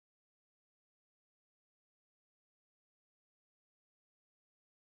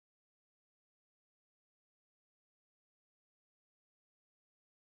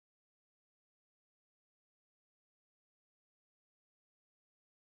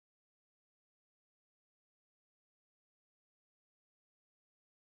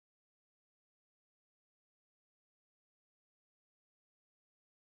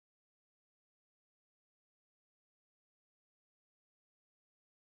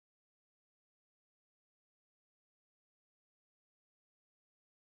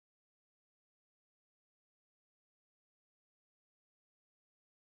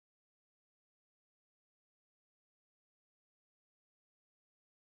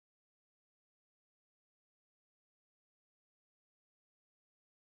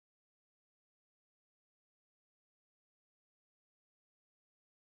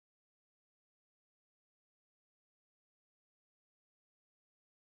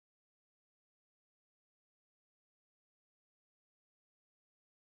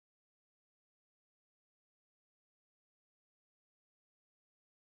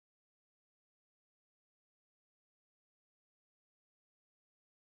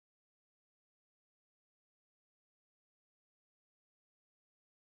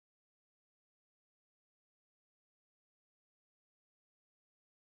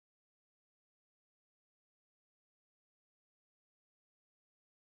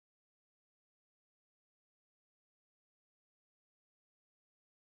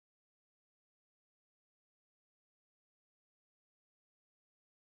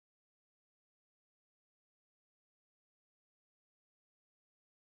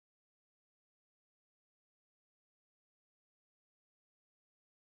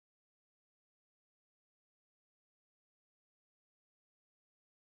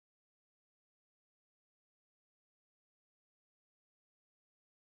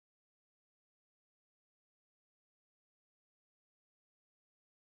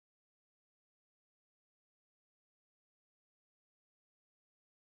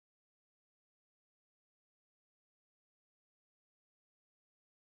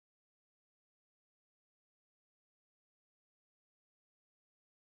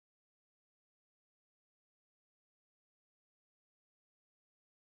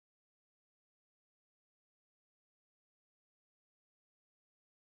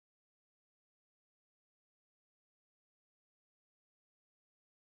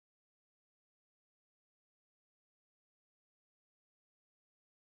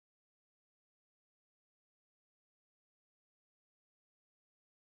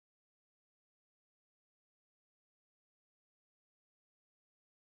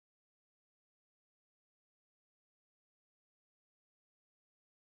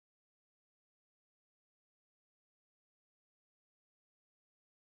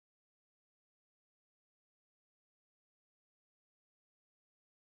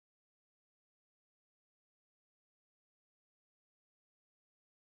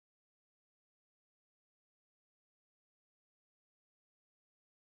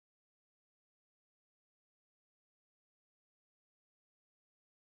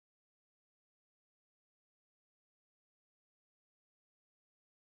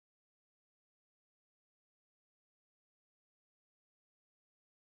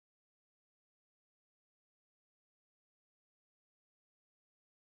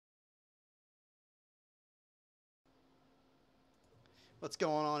What's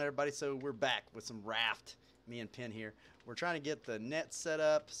going on, everybody? So we're back with some Raft. Me and Pin here. We're trying to get the net set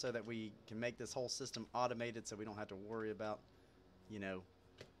up so that we can make this whole system automated, so we don't have to worry about, you know,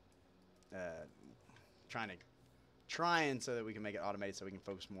 uh, trying so that we can make it automated so we can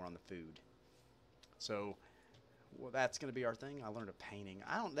focus more on the food. So, well, that's going to be our thing. I learned a painting.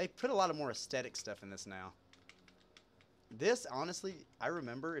 They put a lot of more aesthetic stuff in this now. This, honestly, I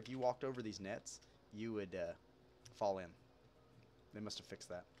remember if you walked over these nets, you would fall in. They must have fixed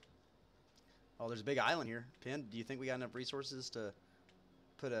that. Oh, there's a big island here. Pin, do you think we got enough resources to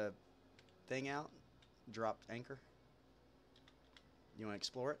put a thing out? Drop anchor? You want to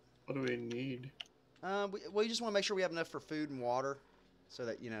explore it? What do we need? We just want to make sure we have enough for food and water so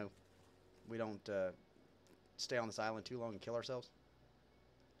that, you know, we don't stay on this island too long and kill ourselves.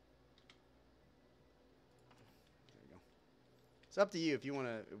 There we go. It's up to you if you want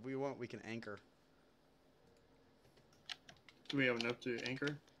to. If we want, we can anchor. Do we have enough to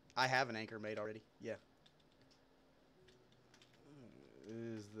anchor? I have an anchor made already. Yeah.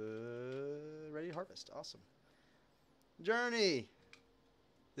 Is the ready to harvest? Awesome. Journey.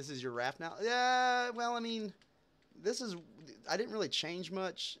 This is your raft now? Yeah, well, I mean, this is... I didn't really change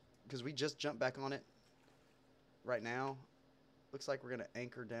much because we just jumped back on it right now. Looks like we're going to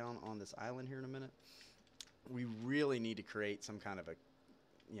anchor down on this island here in a minute. We really need to create some kind of a,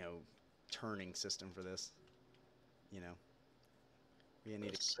 you know, turning system for this. You know. We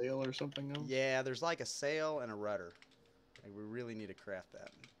need a sail or something else? Yeah, there's like a sail and a rudder. Like, we really need to craft that.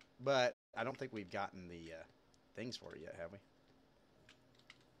 But I don't think we've gotten the things for it yet, have we?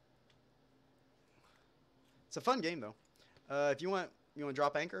 It's a fun game, though. If you want to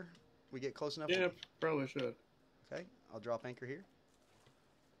drop anchor? We get close enough? Yeah, probably should. Okay, I'll drop anchor here.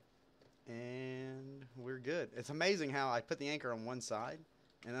 And we're good. It's amazing how I put the anchor on one side,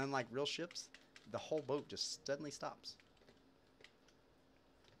 and unlike real ships, the whole boat just suddenly stops.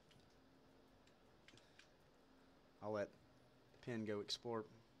 I'll let Pin go explore.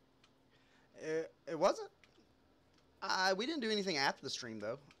 It wasn't. We didn't do anything after the stream,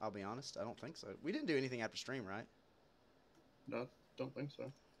 though. I'll be honest. I don't think so. We didn't do anything after stream, right? No, don't think so.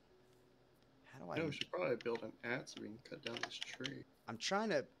 How do I? No, we should probably build an axe so we can cut down this tree. I'm trying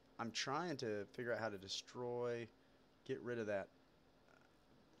to figure out how to get rid of that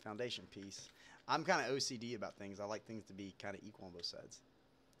foundation piece. I'm kind of OCD about things. I like things to be kind of equal on both sides.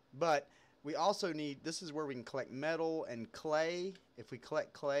 But we also need, this is where we can collect metal and clay. If we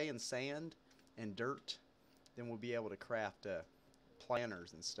collect clay and sand and dirt, then we'll be able to craft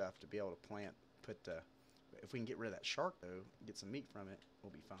planters and stuff to be able to plant. If we can get rid of that shark, though, get some meat from it,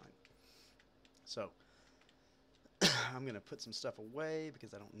 we'll be fine. So, I'm going to put some stuff away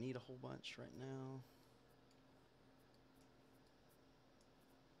because I don't need a whole bunch right now.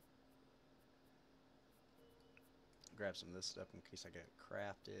 Grab some of this stuff in case I got to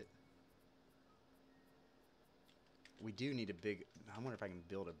craft it. We do need a big... I wonder if I can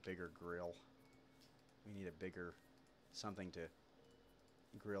build a bigger grill. We need a bigger... something to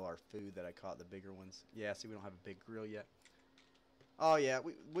grill our food that I caught, the bigger ones. Yeah, see, we don't have a big grill yet. Oh, yeah,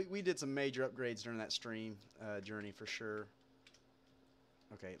 we did some major upgrades during that stream journey for sure.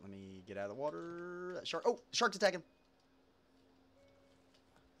 Okay, let me get out of the water. That shark... Oh, shark's attacking!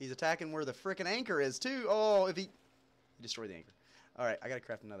 He's attacking where the frickin' anchor is, too! Oh, if he destroyed the anchor. Alright, I gotta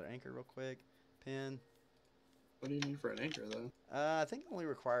craft another anchor real quick. Pin... What do you need for an anchor, though? I think it only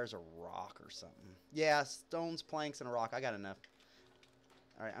requires a rock or something. Yeah, stones, planks, and a rock. I got enough.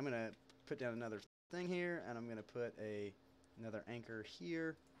 Alright, I'm going to put down another thing here, and I'm going to put another anchor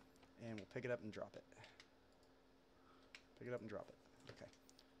here, and we'll pick it up and drop it. Pick it up and drop it. Okay.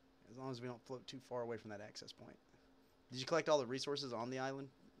 As long as we don't float too far away from that access point. Did you collect all the resources on the island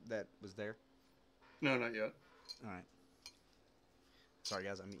that was there? No, not yet. Alright. Sorry,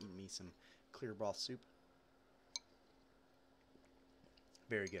 guys. I'm eating me some clear broth soup.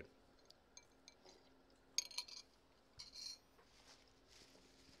 Very good.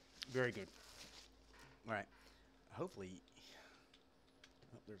 Very good. All right. Hopefully,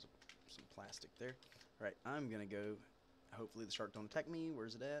 oh, there's some plastic there. All right, I'm gonna go. Hopefully, the shark don't attack me.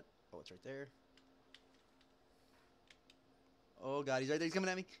 Where's it at? Oh, it's right there. Oh God, he's right there. He's coming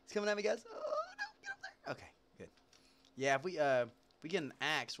at me. He's coming at me, guys. Oh no, get up there. Okay, good. Yeah, if we get an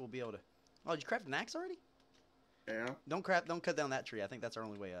axe, we'll be able to. Oh, did you craft an axe already? Yeah. Don't cut down that tree. I think that's our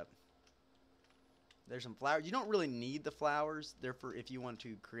only way up. There's some flowers. You don't really need the flowers. They're for if you want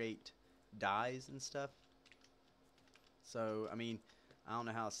to create dyes and stuff. So, I mean, I don't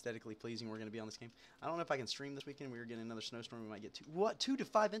know how aesthetically pleasing we're going to be on this game. I don't know if I can stream this weekend. We were getting another snowstorm. We might get 2 to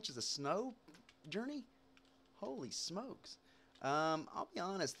 5 inches of snow, Journey? Holy smokes. I'll be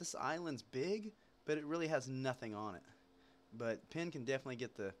honest. This island's big, but it really has nothing on it. But Penn can definitely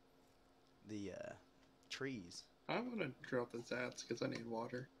get the trees. I'm gonna drop the zats because I need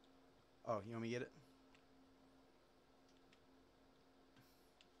water. Oh, you want me to get it?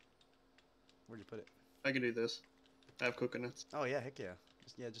 Where'd you put it? I can do this. I have coconuts. Oh yeah, heck yeah.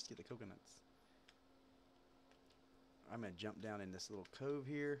 Just get the coconuts. I'm gonna jump down in this little cove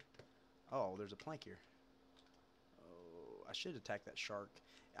here. Oh, there's a plank here. Oh, I should attack that shark.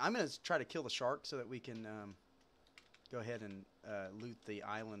 I'm gonna try to kill the shark so that we can go ahead and loot the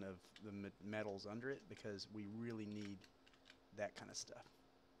island of the metals under it because we really need that kind of stuff.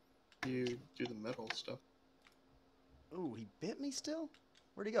 You do the metal stuff. Oh, he bit me still?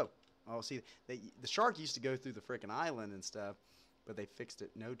 Where'd he go? Oh, see, the shark used to go through the frickin' island and stuff, but they fixed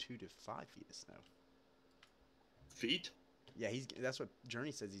it no 2 to 5 feet of snow. Feet? Yeah, that's what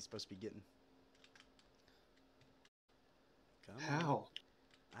Journey says he's supposed to be getting. Come on. How?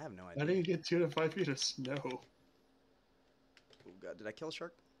 I have no How do idea. you get 2 to 5 feet of snow? Oh god, did I kill a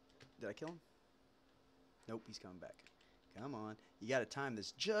shark? Did I kill him? Nope, he's coming back. Come on. You gotta time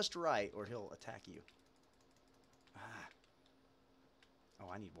this just right or he'll attack you. Ah. Oh,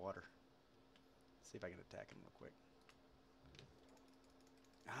 I need water. Let's see if I can attack him real quick.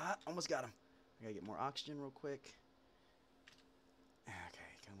 Ah, almost got him. I gotta get more oxygen real quick.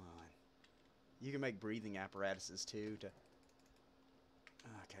 Okay, come on. You can make breathing apparatuses too to...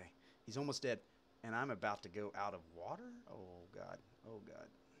 Okay, he's almost dead. And I'm about to go out of water? Oh god, oh god.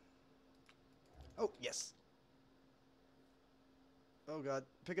 Oh, yes. Oh god,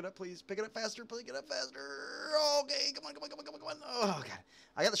 pick it up please. Pick it up faster, pick it up faster. Okay, come on, come on, come on, come on, come on. Oh god.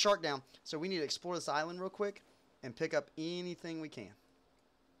 I got the shark down. So we need to explore this island real quick and pick up anything we can.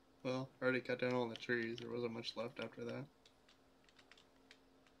 Well, I already cut down all the trees. There wasn't much left after that.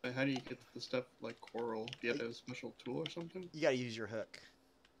 How do you get the stuff like coral? Do you have to have a special tool or something? You gotta use your hook.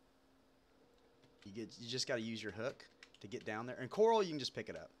 You just gotta use your hook to get down there. And coral, you can just pick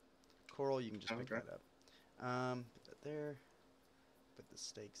it up. Coral, you can just pick that up. Put that there. Put the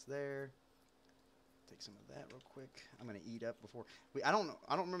steaks there. Take some of that real quick. I'm gonna eat up before I don't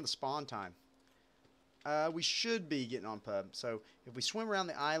remember the spawn time. We should be getting on pub. So if we swim around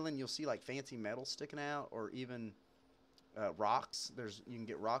the island, you'll see like fancy metal sticking out, or even rocks. You can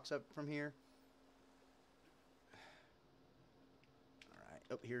get rocks up from here. All right.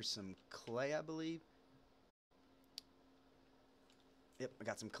 Oh, here's some clay, I believe. Yep, I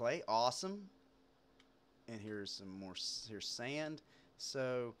got some clay. Awesome. And here's some more. Here's sand.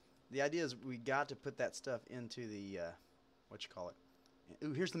 So the idea is we got to put that stuff into the what you call it.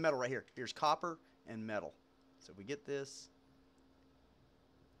 Ooh, here's the metal right here. Here's copper and metal. So if we get this,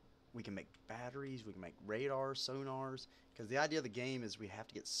 we can make batteries, we can make radars, sonars, because the idea of the game is we have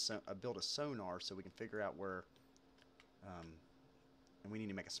to get build a sonar so we can figure out where, and we need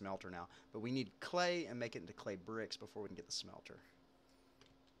to make a smelter now, but we need clay and make it into clay bricks before we can get the smelter.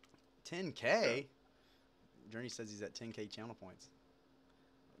 10K? Yeah. Journey says he's at 10K channel points.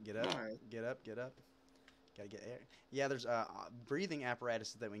 Get up, Nice. get up, get up. Gotta get air. Yeah, there's breathing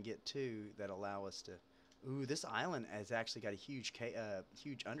apparatuses that we can get too that allow us to. Ooh, this island has actually got a huge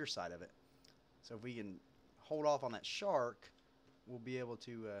underside of it. So if we can hold off on that shark, we'll be able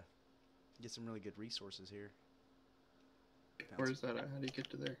to get some really good resources here. Where's that at? How do you get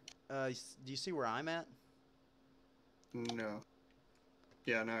to there? Do you see where I'm at? No.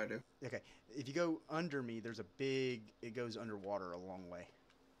 Yeah, now I do. Okay. If you go under me, there's a big. It goes underwater a long way.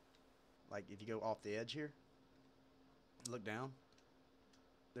 Like if you go off the edge here, look down.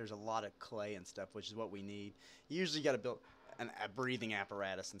 There's a lot of clay and stuff, which is what we need. You usually got to build a breathing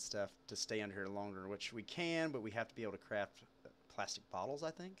apparatus and stuff to stay under here longer, which we can, but we have to be able to craft plastic bottles,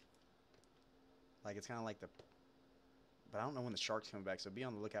 I think. Like it's kind of like but I don't know when the shark's coming back, so be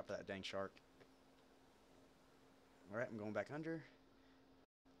on the lookout for that dang shark. All right, I'm going back under.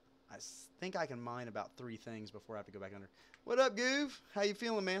 I think I can mine about 3 things before I have to go back under. What up, Goof? How you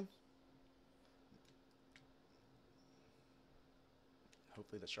feeling, man?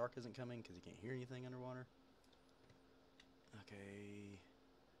 Hopefully the shark isn't coming because he can't hear anything underwater. Okay.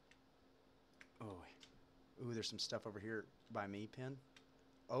 Oh. Ooh, there's some stuff over here by me, Pin.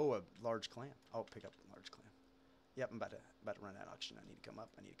 Oh, a large clam. I'll pick up a large clam. Yep, I'm about to run out of oxygen. I need to come up.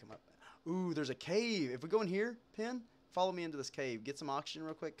 I need to come up. Ooh, there's a cave. If we go in here, Pin, follow me into this cave. Get some oxygen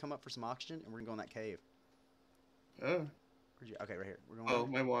real quick. Come up for some oxygen, and we're going to go in that cave. Oh. Okay, right here. We're going. Oh,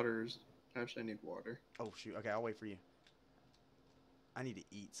 my water's... Actually, I need water. Oh, shoot. Okay, I'll wait for you. I need to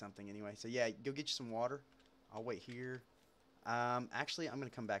eat something anyway. So, yeah, go get you some water. I'll wait here. Actually, I'm going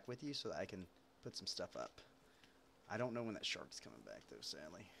to come back with you so that I can put some stuff up. I don't know when that shark's coming back, though,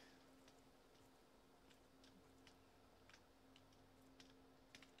 sadly.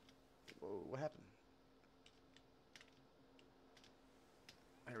 Whoa, what happened?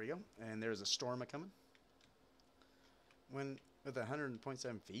 There we go. And there's a storm a-coming. When with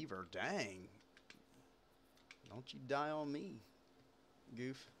 100.7 fever, dang. Don't you die on me,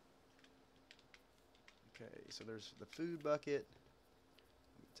 goof. Okay, so there's the food bucket.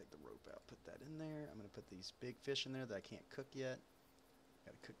 Let me take the rope out, put that in there. I'm going to put these big fish in there that I can't cook yet.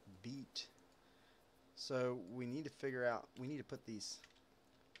 Got to cook beet. So we need to figure out, we need to put these,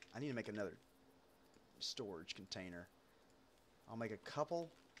 I need to make another storage container. I'll make a couple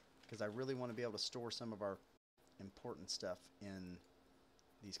because I really want to be able to store some of our important stuff in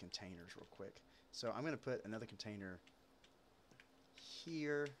these containers real quick. So I'm going to put another container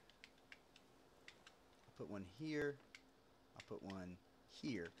here. I'll put one here. I'll put one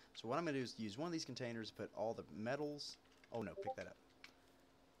here. So what I'm going to do is use one of these containers to put all the metals. Oh no, pick that up.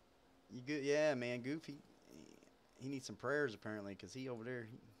 You good? Yeah, man, Goofy. He needs some prayers apparently because he over there.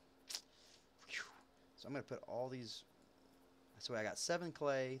 So I'm going to put all these. So I got 7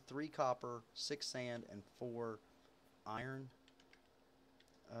 clay, 3 copper, 6 sand, and 4 iron.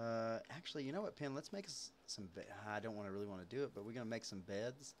 Actually, you know what, Pin? Let's make some. I don't really want to do it, but we're gonna make some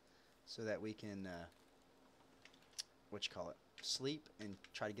beds so that we can, sleep and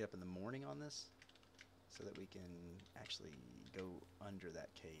try to get up in the morning on this, so that we can actually go under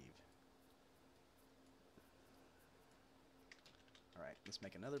that cave. All right, let's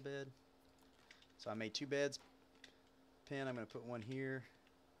make another bed. So I made 2 beds. Pin, I'm gonna put one here.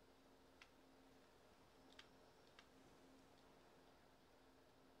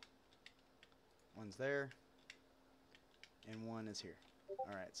 One's there, and one is here.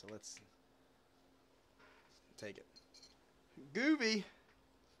 All right, so let's take it. Goofy,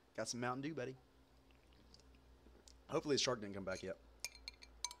 got some Mountain Dew, buddy. Hopefully the shark didn't come back yet.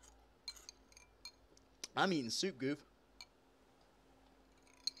 I'm eating soup, Goof.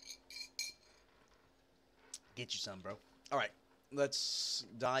 Get you some, bro. All right, let's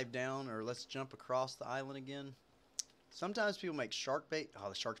dive down, or let's jump across the island again. Sometimes people make shark bait. Oh,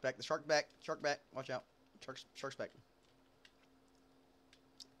 the shark's back. The shark's back. Shark back. Watch out. Shark's back.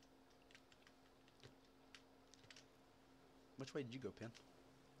 Which way did you go, Pin?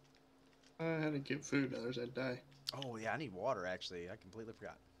 I had to get food, others I'd die. Oh, yeah, I need water, actually. I completely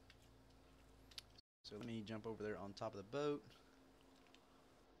forgot. So let me jump over there on top of the boat.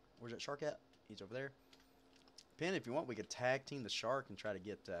 Where's that shark at? He's over there. Pin, if you want, we could tag team the shark and try to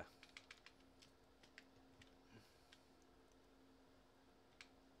get...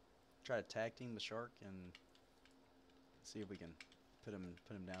 try to tag team the shark and see if we can put him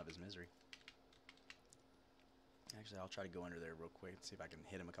down of his misery. Actually, I'll try to go under there real quick and see if I can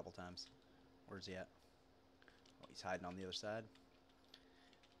hit him a couple times. Where's he at? Oh, he's hiding on the other side.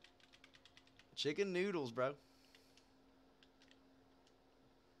 Chicken noodles, bro.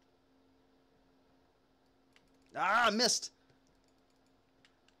 Ah, I missed.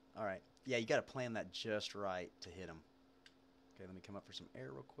 All right. Yeah, you got to plan that just right to hit him. Okay, let me come up for some air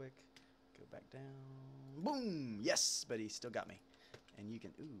real quick. Go back down. Boom! Yes, but he still got me. And you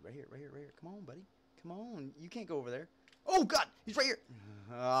can... Ooh, right here, right here, right here. Come on, buddy. Come on. You can't go over there. Oh, God! He's right here!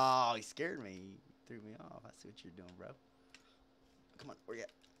 Oh, he scared me. He threw me off. I see what you're doing, bro. Come on. Where you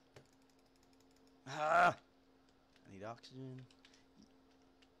at? Ah! I need oxygen.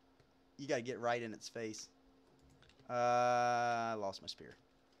 You got to get right in its face. I lost my spear.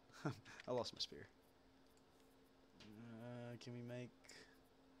 I lost my spear. Can we make...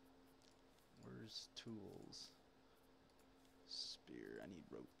 Where's tools? Spear. I need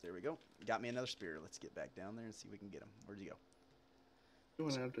rope. There we go. Got me another spear. Let's get back down there and see if we can get him. Where'd you go? You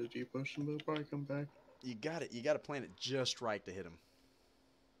went after the Jeep Ocean, but probably come back. You got it. You got to plan it just right to hit him.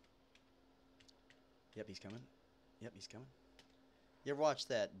 Yep, he's coming. Yep, he's coming. You ever watch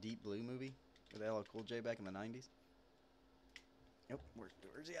that Deep Blue movie with LL Cool J back in the 90s? Nope.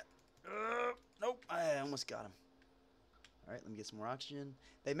 Where's he at? Nope. I almost got him. All right, let me get some more oxygen.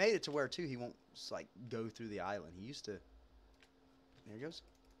 They made it to where, too, he won't, like, go through the island. He used to... There he goes.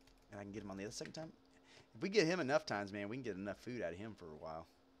 And I can get him on the other second time. If we get him enough times, man, we can get enough food out of him for a while.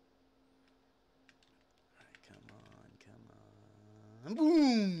 All right, come on, come on.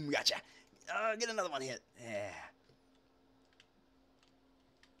 Boom! Gotcha! Get another one hit. Yeah.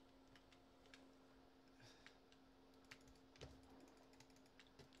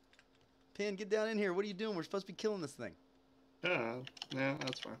 Pin, get down in here. What are you doing? We're supposed to be killing this thing. Yeah,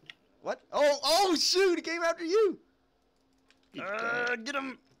 that's fine. What? Oh, shoot! He came after you! Get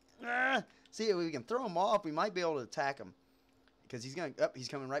him! See, if we can throw him off, we might be able to attack him. Because he's going to... he's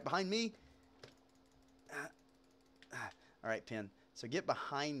coming right behind me. All right, Pin. So get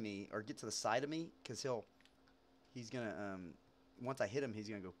behind me, or get to the side of me, because he's going to... once I hit him, he's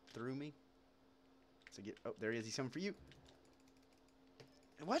going to go through me. So get... Oh, there he is. He's coming for you.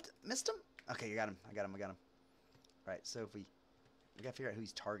 What? Missed him? Okay, I got him. I got him. I got him. All right, so if we gotta figure out who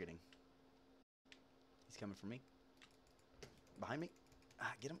he's targeting. He's coming for me. Behind me.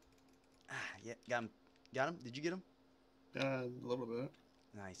 Ah, get him. Ah, yeah, got him. Got him. Did you get him? A little bit.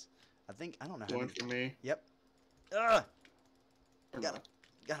 Nice. I don't know how Going many. for me. Yep. Ugh. Or Got him. not.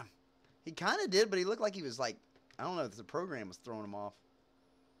 Got him. He kind of did, but he looked like he was like, I don't know if the program was throwing him off.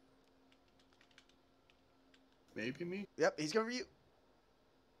 Maybe me. Yep, he's coming for you.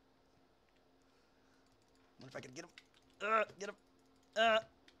 Wonder if I could get him. Get him.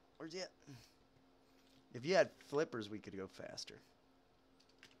 Where's he at? If you had flippers, we could go faster.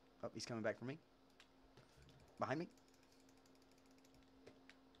 Oh, he's coming back for me. Behind me.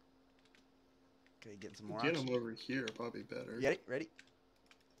 Okay, getting some more Get oxygen. him over here, probably better. Ready? Ready?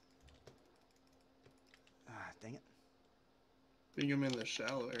 Ah, dang it. Putting him in the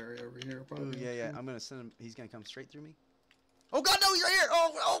shallow area over here, Ooh, probably. yeah, yeah. I'm gonna send him. He's gonna come straight through me. Oh God, no! He's right here!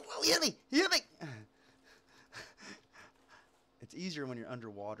 Oh, he hit me! He hit me! It's easier when you're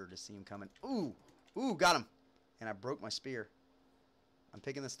underwater to see him coming. Ooh, got him! And I broke my spear. I'm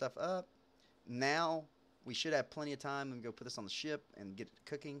picking this stuff up. Now we should have plenty of time and go put this on the ship and get it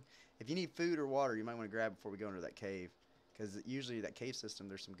cooking. If you need food or water, you might want to grab before we go into that cave, because usually that cave system,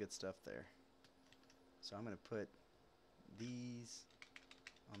 there's some good stuff there. So I'm gonna put these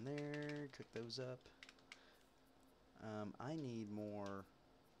on there, cook those up. I need more.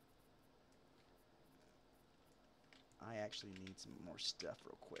 I actually need some more stuff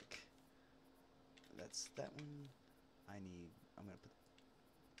real quick. That's that one. I'm gonna put,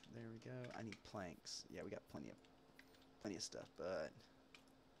 there we go. I need planks. Yeah, we got plenty of stuff, but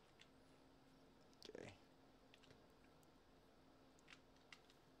okay.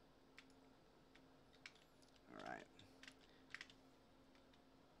 All right.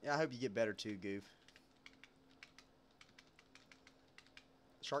 Yeah, I hope you get better too, Goof.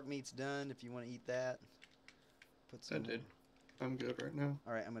 Shark meat's done if you want to eat that. Put some I did. I'm good right now.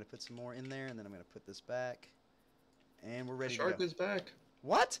 All right, I'm going to put some more in there, and then I'm going to put this back. And we're ready The shark to go. is back.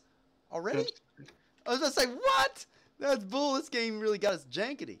 What? Already? Yes. I was going to say, what? That's bull. This game really got us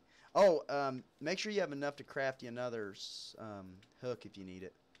jankety. Oh, make sure you have enough to craft you another hook if you need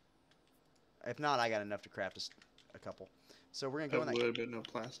it. If not, I got enough to craft a couple. So we're going to go in that. Wood, but no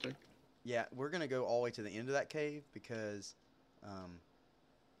plastic. Yeah, we're going to go all the way to the end of that cave because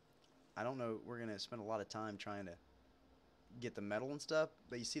I don't know. We're going to spend a lot of time trying to get the metal and stuff.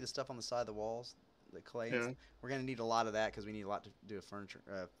 But you see the stuff on the side of the walls, the clay? Yeah. We're going to need a lot of that because we need a lot to do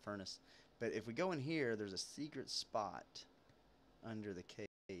a furnace. But if we go in here, there's a secret spot under the cave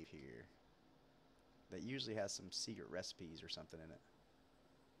here that usually has some secret recipes or something in it.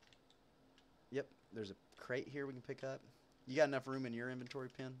 Yep, there's a crate here we can pick up. You got enough room in your inventory,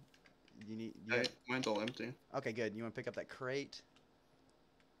 Pin? Mine's all empty. Okay, good. You want to pick up that crate?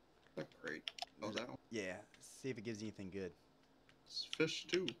 That's great. Oh, that one. Yeah. See if it gives you anything good. It's fish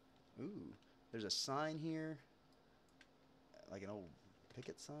too. Ooh, there's a sign here, like an old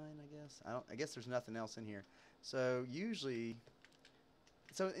picket sign, I guess. I guess there's nothing else in here. So usually,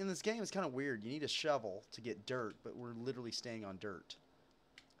 so in this game it's kind of weird. You need a shovel to get dirt, but we're literally staying on dirt.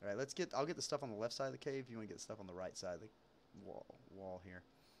 All right, I'll get the stuff on the left side of the cave. If you want to get the stuff on the right side of the wall here.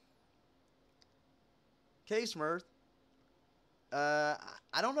 Cave Smurf. I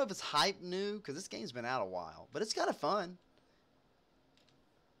don't know if it's hype new because this game's been out a while, but it's kind of fun.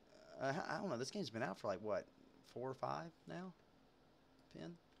 I don't know. This game's been out for like what, 4 or 5 now?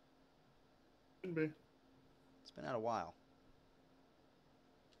 Pin? Could be. It's been out a while.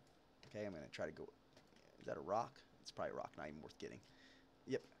 Okay, I'm gonna try to go. Is that a rock? It's probably a rock, not even worth getting.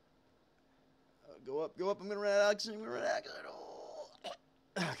 Yep. Go up, go up. I'm gonna run out of oxygen. I'm gonna run out of oxygen. Oh.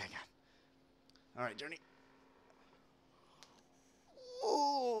 Okay, God. All right, Journey.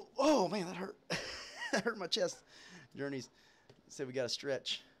 Oh man, that hurt. That hurt my chest. Journey's said we got to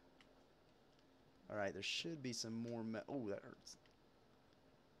stretch. All right, there should be some more. Oh, that hurts.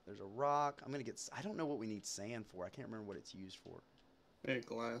 There's a rock. I'm gonna get. I don't know what we need sand for. I can't remember what it's used for. Maybe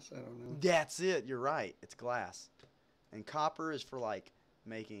glass. I don't know. That's it. You're right. It's glass, and copper is for like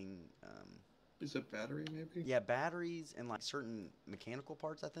making. Is it battery maybe? Yeah, batteries and like certain mechanical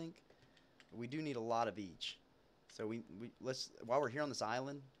parts. I think we do need a lot of each. So let's while we're here on this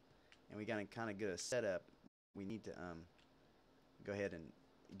island, and we gotta kind of get a setup. We need to go ahead and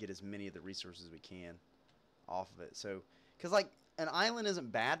get as many of the resources we can off of it. So, because like an island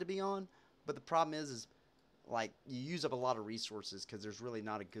isn't bad to be on, but the problem is like you use up a lot of resources because there's really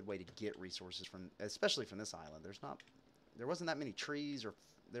not a good way to get resources especially from this island. There wasn't that many trees, or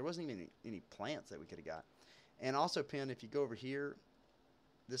there wasn't even any plants that we could have got. And also, Pin, if you go over here,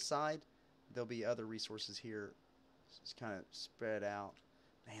 this side, there'll be other resources here. It's kind of spread out.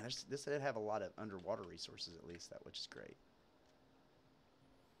 Man, this did have a lot of underwater resources at least, that which is great.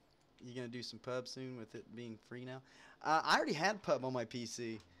 You gonna do some pub soon with it being free now? I already had pub on my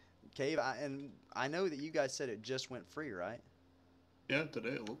PC, Cave, and I know that you guys said it just went free, right? Yeah, today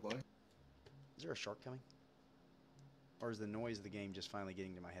it looked like. Is there a shark coming? Or is the noise of the game just finally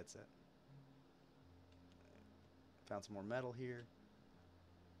getting to my headset? Found some more metal here.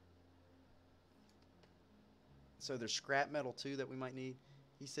 So there's scrap metal too that we might need.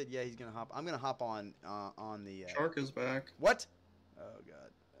 He said, yeah, he's gonna hop. I'm gonna hop on the. Shark is back. What? Oh god.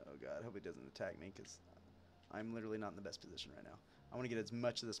 Oh god. I hope he doesn't attack me because I'm literally not in the best position right now. I want to get as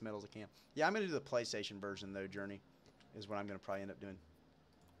much of this metal as I can. Yeah, I'm gonna do the PlayStation version though. Journey is what I'm gonna probably end up doing.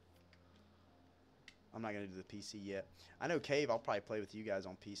 I'm not gonna do the PC yet. I know Cave. I'll probably play with you guys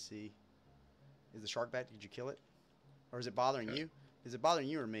on PC. Is the shark back? Did you kill it? Or is it bothering you? Is it bothering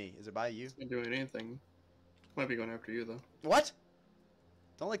you or me? Is it by you? It's not doing anything. Might be going after you though. What?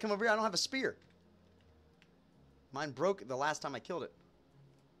 Don't let it come over here. I don't have a spear. Mine broke the last time I killed it.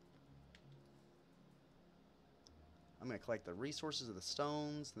 I'm going to collect the resources of the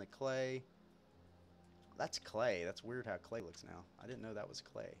stones and the clay. That's clay. That's weird how clay looks now. I didn't know that was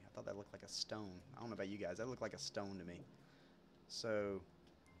clay. I thought that looked like a stone. I don't know about you guys. That looked like a stone to me. So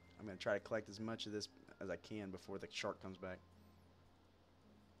I'm going to try to collect as much of this as I can before the shark comes back.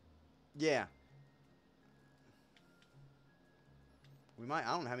 Yeah. We might,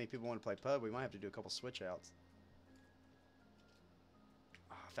 I don't know how many people want to play pub. We might have to do a couple switch outs.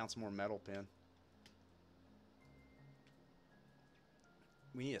 Oh, I found some more metal, Pin.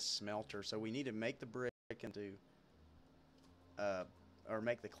 We need a smelter, so we need to make the brick into, or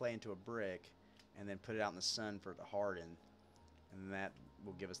make the clay into a brick, and then put it out in the sun for it to harden, and that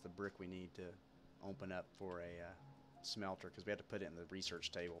will give us the brick we need to open up for a smelter, because we have to put it in the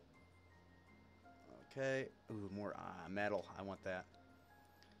research table. Okay. Ooh, more metal. I want that.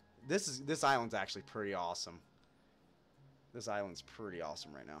 This island's actually pretty awesome. This island's pretty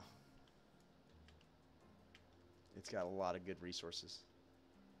awesome right now. It's got a lot of good resources.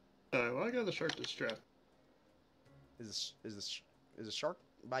 Well, I got the shark distrap. Is the shark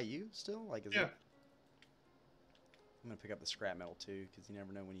by you still? Like, is Yeah. it? I'm gonna pick up the scrap metal too, because you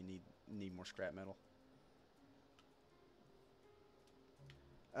never know when you need more scrap metal.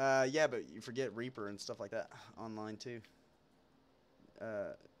 Yeah, but you forget Reaper and stuff like that online too.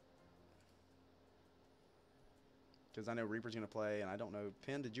 Because I know Reaper's gonna play, and I don't know.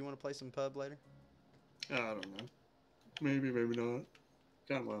 Pin, did you want to play some pub later? I don't know. Maybe, maybe not.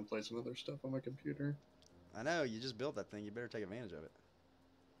 Kind of want to play some other stuff on my computer. I know, you just built that thing. You better take advantage of it.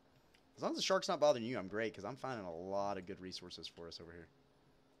 As long as the shark's not bothering you, I'm great, because I'm finding a lot of good resources for us over here.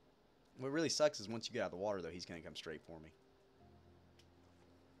 What really sucks is once you get out of the water, though, he's going to come straight for me.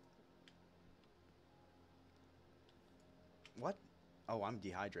 What? Oh, I'm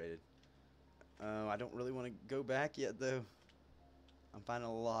dehydrated. I don't really want to go back yet, though. I'm finding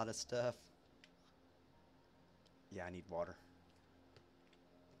a lot of stuff. Yeah, I need water.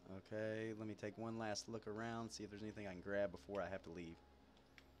 Okay, let me take one last look around, see if there's anything I can grab before I have to leave.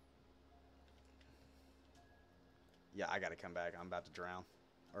 Yeah, I gotta come back. I'm about to drown.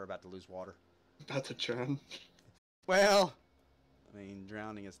 Or about to lose water. About to drown. Well, I mean,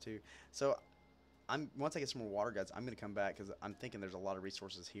 drowning is too. So, once I get some more water guts, I'm gonna come back because I'm thinking there's a lot of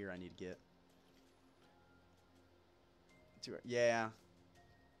resources here I need to get. Yeah.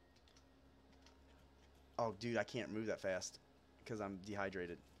 Oh, dude, I can't move that fast because I'm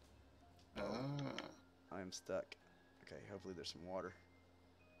dehydrated. I'm stuck. Okay, hopefully there's some water.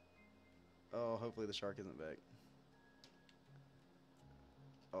 Oh, hopefully the shark isn't back.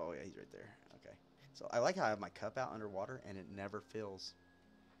 Oh, yeah, he's right there. Okay. So I like how I have my cup out underwater and it never fills.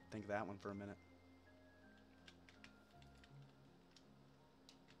 Think of that one for a minute.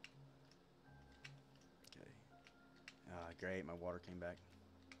 Okay. Great, my water came back.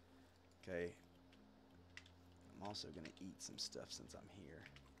 Okay. I'm also going to eat some stuff since I'm here.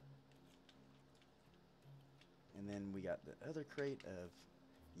 And then we got the other crate of...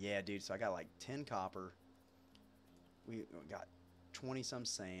 Yeah, dude, so I got like 10 copper. We got 20-some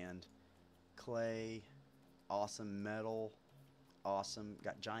sand, clay, awesome metal, awesome.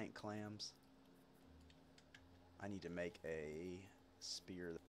 Got giant clams. I need to make a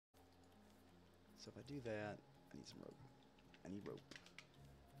spear. So if I do that, I need some rope. I need rope.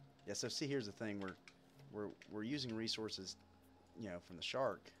 Yeah, so see, here's the thing. We're using resources, you know, from the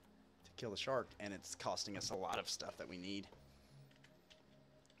shark to kill the shark, and it's costing us a lot of stuff that we need.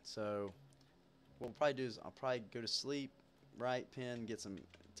 So what we'll probably do is I'll probably go to sleep, right, Pin, get some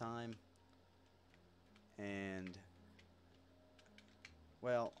time, and,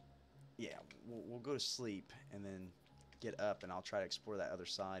 well, yeah, we'll go to sleep, and then get up, and I'll try to explore that other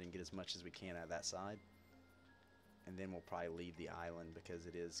side and get as much as we can out of that side. And then we'll probably leave the island because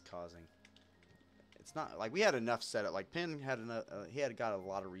it is causing... It's not like we had enough set up. Like Penn had enough. He had got a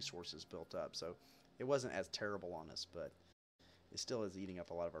lot of resources built up, so it wasn't as terrible on us. But it still is eating up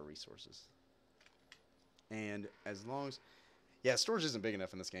a lot of our resources. And as long as, yeah, storage isn't big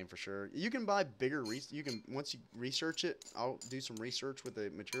enough in this game for sure. You can buy bigger. You can once you research it. I'll do some research with the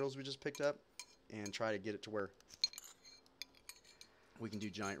materials we just picked up and try to get it to where we can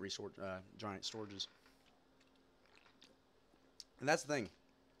do giant storages. And that's the thing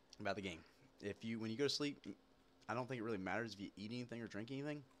about the game. When you go to sleep, I don't think it really matters if you eat anything or drink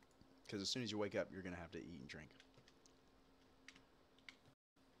anything, because as soon as you wake up, you're gonna have to eat and drink.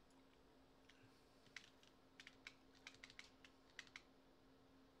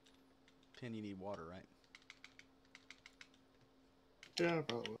 Penn, you need water, right? Yeah,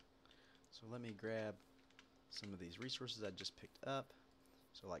 probably. So let me grab some of these resources I just picked up.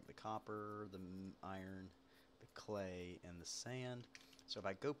 So like the copper, the iron, the clay, and the sand. So if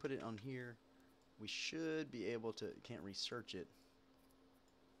I go put it on here, we should be able to, can't research it.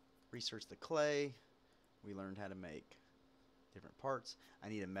 Research the clay. We learned how to make different parts. I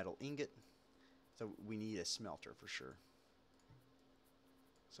need a metal ingot. So we need a smelter for sure.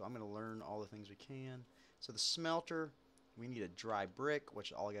 So I'm going to learn all the things we can. So the smelter, we need a dry brick,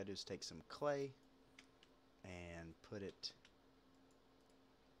 which all I got to do is take some clay and put it,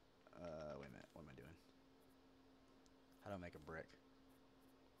 wait a minute, what am I doing? How do I make a brick?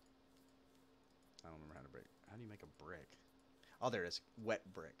 I don't remember how to break. How do you make a brick? Oh, there it is. Wet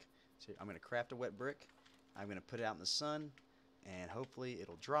brick. So I'm going to craft a wet brick. I'm going to put it out in the sun, and hopefully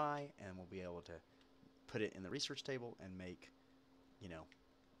it'll dry, and we'll be able to put it in the research table and make, you know,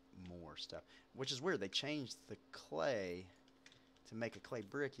 more stuff. Which is weird. They changed the clay. To make a clay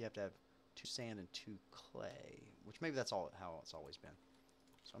brick, you have to have 2 sand and 2 clay, which maybe that's how it's always been.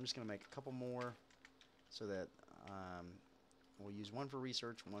 So I'm just going to make a couple more so that we'll use one for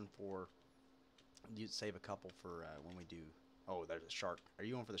research, one for... You save a couple for when we do... Oh, there's a shark. Are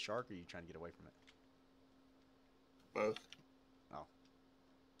you going for the shark, or are you trying to get away from it? Both. Oh.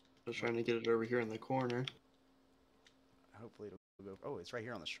 Just trying to get it over here in the corner. Hopefully it'll go... Oh, it's right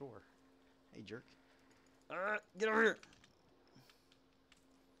here on the shore. Hey, jerk. Get over here!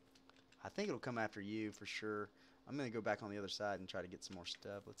 I think it'll come after you for sure. I'm going to go back on the other side and try to get some more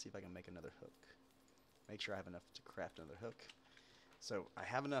stuff. Let's see if I can make another hook. Make sure I have enough to craft another hook. So, I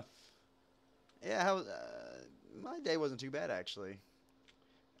have enough... Yeah, my day wasn't too bad, actually.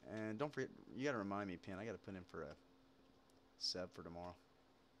 And don't forget, you got to remind me, Penn, I got to put in for a sub for tomorrow.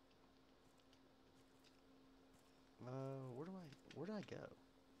 Where did I go?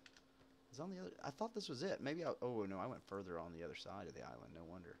 It's on the other... I thought this was it. Maybe oh, no, I went further on the other side of the island. No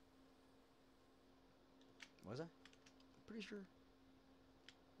wonder. Was I? I'm pretty sure.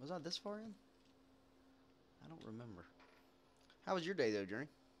 Was I this far in? I don't remember. How was your day, though, Journey?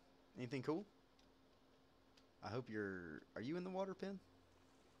 Anything cool? I hope you're... Are you in the water, Penn?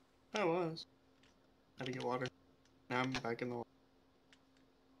 I was. Had to get water. Now I'm back in the water.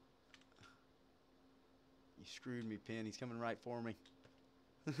 You screwed me, Penn. He's coming right for me.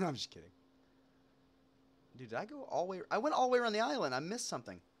 I'm just kidding. Dude, did I go all the way... I went all the way around the island. I missed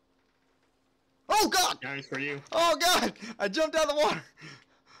something. Oh, God! Nice for you. Oh, God! I jumped out of the water.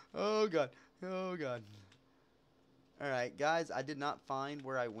 Oh, God. Oh, God. Alright, guys, I did not find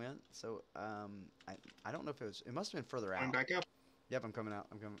where I went, so, I don't know if it was... It must have been further out. I'm back up. Yep, I'm coming out.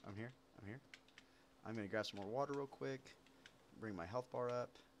 I'm here. I'm going to grab some more water real quick. Bring my health bar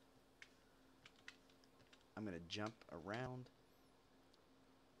up. I'm going to jump around.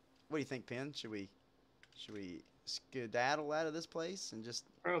 What do you think, Penn? Should we skedaddle out of this place and just...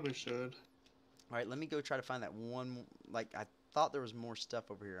 Probably should. Alright, let me go try to find that one... Like, I thought there was more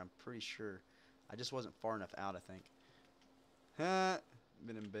stuff over here. I'm pretty sure. I just wasn't far enough out, I think.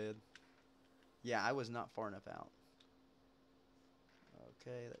 Been in bed. Yeah, I was not far enough out.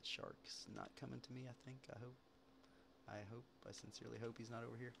 Okay, that shark's not coming to me, I think. I sincerely hope he's not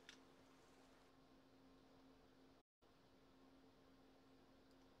over here.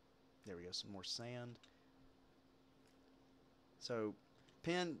 There we go, some more sand. So,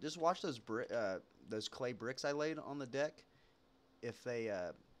 Penn, just watch those clay bricks I laid on the deck. If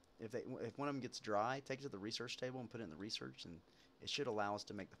one of them gets dry, take it to the research table and put it in the research, and it should allow us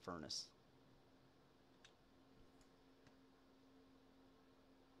to make the furnace.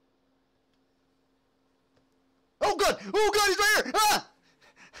 Oh God! Oh God! He's right here! Ah!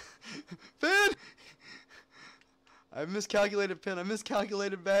 Penn! I miscalculated, Penn. I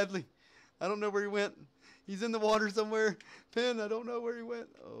miscalculated badly. I don't know where he went. He's in the water somewhere. Penn, I don't know where he went.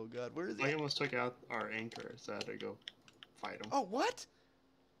 Oh God, where is he? I almost took out our anchor, so I had to go fight him. Oh, what?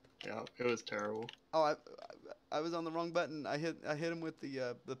 Yeah, it was terrible. Oh, I was on the wrong button. I hit him with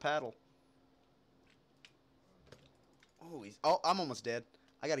the paddle. Oh, I'm almost dead.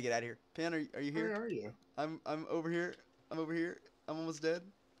 I gotta get out of here. Pin, are you here? Where are you? I'm over here. I'm over here. I'm almost dead.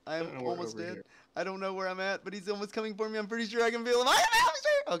 I I am don't know where almost over dead. here. I don't know where I'm at, but he's almost coming for me. I'm pretty sure I can feel him. I am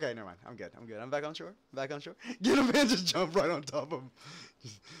sure. Okay, never mind. I'm good. I'm good. I'm back on shore. Back on shore. Get him, man. Just jump right on top of him.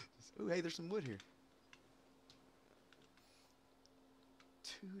 Oh, hey, there's some wood here.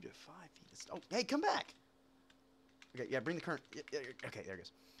 2 to 5 feet. Oh, hey, come back. Okay, yeah, bring the current. Yeah, okay, there it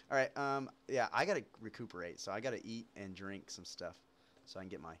goes. All right, yeah, I gotta recuperate, so I gotta eat and drink some stuff, so I can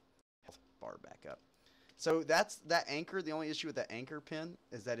get my health bar back up. So that's that anchor. The only issue with that anchor pin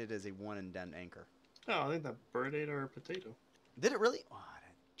is that it is a one and done anchor. Oh, I think that bird ate our potato. Did it really? Oh,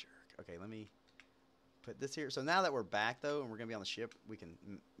 that jerk. Okay, let me put this here. So now that we're back though, and we're gonna be on the ship, we can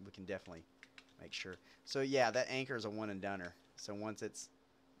definitely make sure. So yeah, that anchor is a one and doneer. So once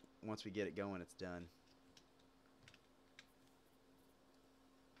we get it going, it's done.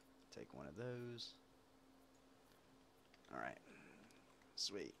 Take one of those. All right,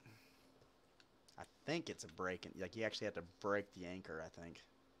 sweet. I think it's a break, like you actually have to break the anchor. I think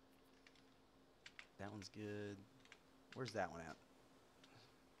that one's good. Where's that one at?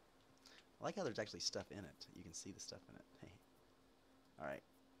 I like how there's actually stuff in it. You can see the stuff in it. Hey. All right,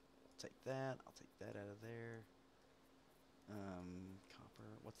 take that. I'll take that out of there. Copper.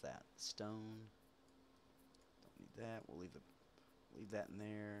 What's that? Stone. Don't need that. We'll leave that in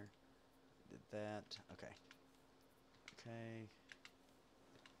there. Did that. Okay. Okay.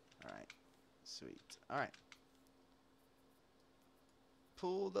 All right. Sweet. All right.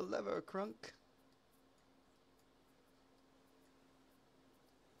 Pull the lever, Crunk.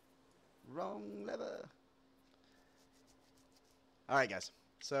 Wrong lever. All right, guys.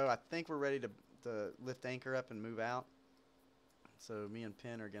 So I think we're ready to lift anchor up and move out. So me and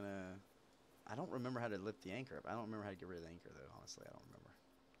Penn are gonna. I don't remember how to lift the anchor up. I don't remember how to get rid of the anchor though. Honestly, I don't remember.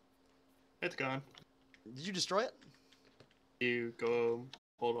 It's gone. Did you destroy it? You go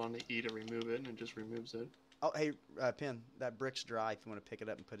hold on to E to remove it, and it just removes it. Oh, hey, Penn, that brick's dry if you want to pick it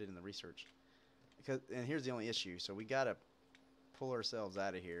up and put it in the research. And here's the only issue. So we got to pull ourselves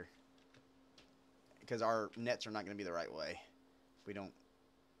out of here. Because our nets are not going to be the right way if we don't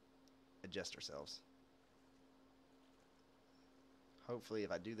adjust ourselves. Hopefully,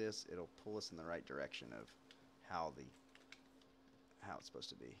 if I do this, it'll pull us in the right direction of how it's supposed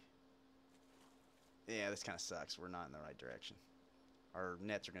to be. Yeah, this kind of sucks. We're not in the right direction. Our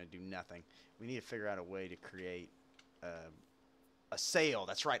nets are going to do nothing. We need to figure out a way to create a sail.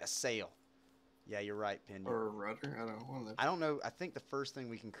 That's right, a sail. Yeah, you're right, Penn. Or a rudder. I don't know. I don't know. I think the first thing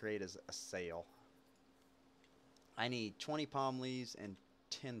we can create is a sail. I need 20 palm leaves and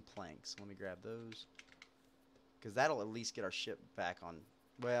 10 planks. Let me grab those. Because that'll at least get our ship back on.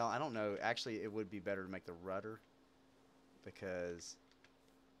 Well, I don't know. Actually, it would be better to make the rudder. Because,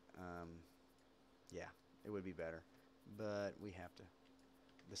 yeah, it would be better. But we have to.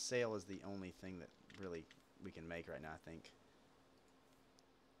 The sail is the only thing that really we can make right now, I think.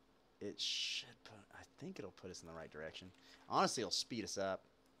 It should put, I think it'll put us in the right direction. Honestly, it'll speed us up.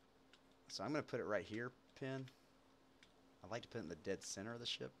 So I'm going to put it right here, Penn. I'd like to put it in the dead center of the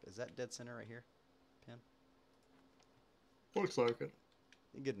ship. Is that dead center right here, Penn? Looks like it.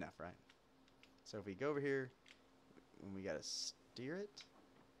 Good enough, right? So if we go over here, we got to steer it.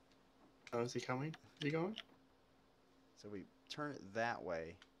 Oh, is he coming? Is he going? So we turn it that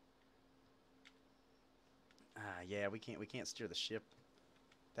way. Yeah, we can't steer the ship.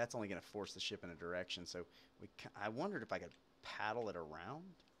 That's only going to force the ship in a direction. So I wondered if I could paddle it around.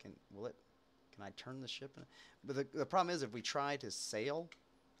 Can I turn the ship in? But the problem is if we try to sail,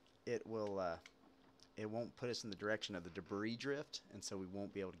 it won't put us in the direction of the debris drift, and so we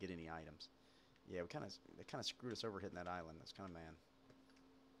won't be able to get any items. Yeah, it kind of screwed us over hitting that island. That's kind of mad.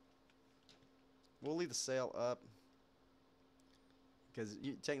 We'll leave the sail up because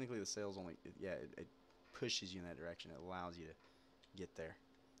technically the sail's only it pushes you in that direction. It allows you to get there.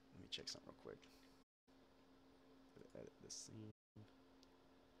 Let me check something real quick. Edit this scene.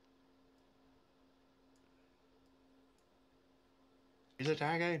 He's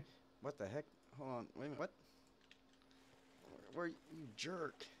attacking. What the heck? Hold on. Wait a minute. What? Where you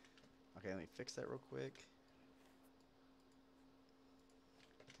jerk? Okay, let me fix that real quick.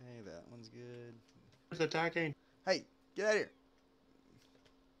 Okay, that one's good. He's attacking. Hey, get out of here.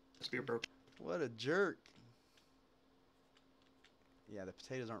 Spear broke. What a jerk. Yeah, the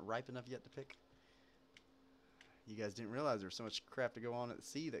potatoes aren't ripe enough yet to pick. You guys didn't realize there was so much crap to go on at the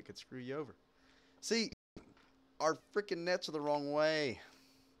sea that could screw you over. See, our freaking nets are the wrong way.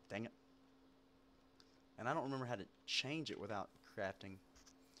 Dang it. And I don't remember how to change it without crafting.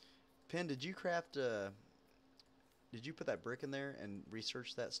 Pin, did you craft, did you put that brick in there and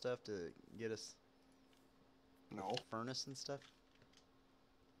research that stuff to get us No. furnace and stuff?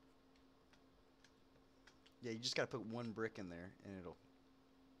 Yeah, you just gotta put one brick in there and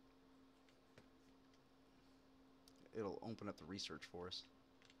it'll open up the research for us.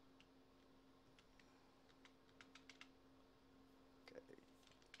 Okay.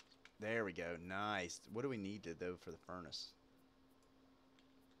 There we go. Nice. What do we need to though for the furnace?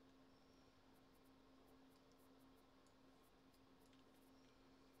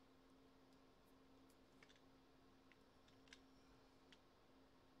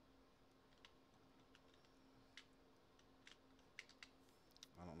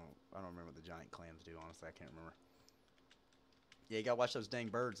 I don't know. I don't remember what the giant clams do, honestly. I can't remember. Yeah, you gotta watch those dang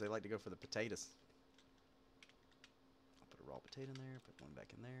birds. They like to go for the potatoes. I'll put a raw potato in there. Put one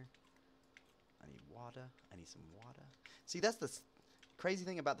back in there. I need water. I need some water. See, that's the crazy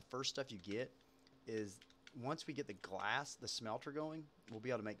thing about the first stuff you get is once we get the glass, the smelter going, we'll be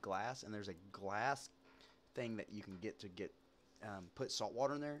able to make glass. And there's a glass thing that you can get put salt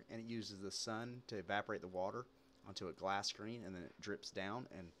water in there, and it uses the sun to evaporate the water onto a glass screen, and then it drips down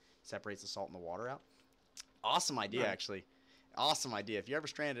and separates the salt and the water out. Awesome idea, actually. Awesome idea. If you're ever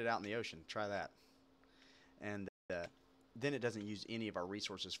stranded out in the ocean, try that. And then it doesn't use any of our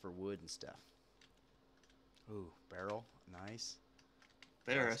resources for wood and stuff. Ooh, barrel. Nice.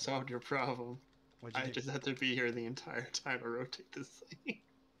 There, Awesome. I solved your problem. What'd you I do? just have to be here the entire time to rotate this thing.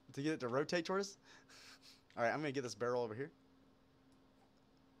 To get it to rotate toward us? Alright, I'm going to get this barrel over here.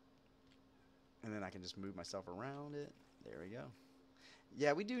 And then I can just move myself around it. There we go.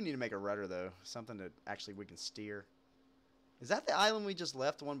 Yeah, we do need to make a rudder, though. Something that actually we can steer. Is that the island we just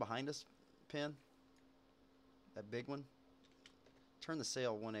left, the one behind us, Pin? That big one? Turn the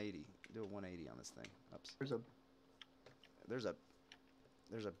sail 180. Do a 180 on this thing. Oops. There's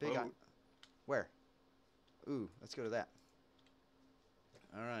a big... Where? Ooh, let's go to that.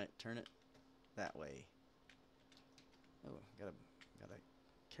 Alright, turn it that way. Oh, gotta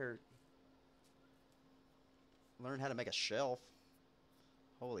carrot. Learn how to make a shelf.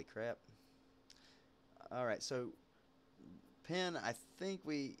 Holy crap. Alright, so Pin, I think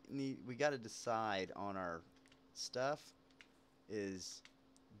we gotta decide on our stuff.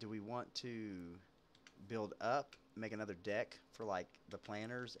 Do we want to build up, make another deck for like the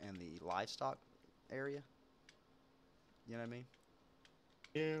planters and the livestock area? You know what I mean?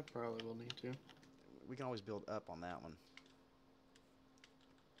 Yeah, probably will need to. We can always build up on that one.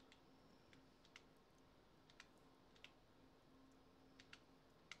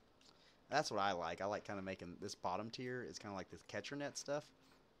 That's what I like. I like kind of making this bottom tier is kind of like this catcher net stuff.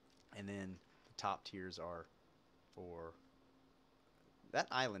 And then the top tiers are for that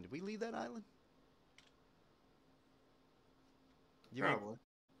island. Did we leave that island? Probably.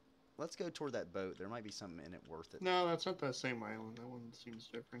 Let's go toward that boat. There might be something in it worth it. No, that's not that same island. That one seems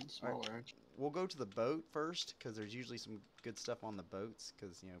different. Smaller, Alright. actually. We'll go to the boat first because there's usually some good stuff on the boats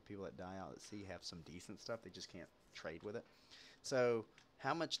because, you know, people that die out at sea have some decent stuff. They just can't trade with it. So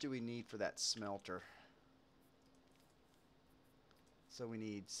how much do we need for that smelter? So we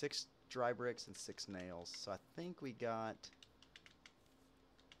need 6 dry bricks and 6 nails. So I think we got...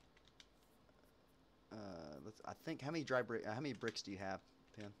 I think how many bricks do you have,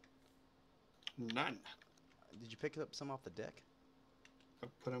 Pin? None. Did you pick up some off the deck? I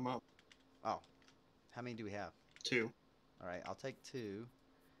put them up. Oh, how many do we have? 2. All right, I'll take 2,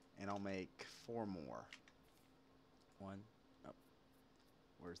 and I'll make 4 more. 1. Oh,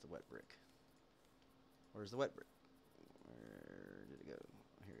 where's the wet brick? Where's the wet brick? Where did it go?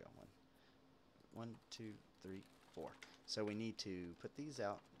 Here we go. 1, 2, 3, 4. So we need to put these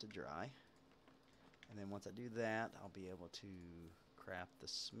out to dry. And then once I do that, I'll be able to craft the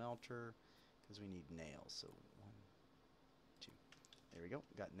smelter because we need nails. So 1, 2. There we go.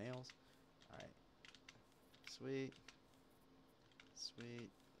 Got nails. All right. Sweet. Sweet.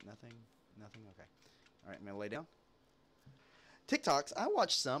 Nothing. Nothing. Okay. All right. I'm gonna lay down. TikToks. I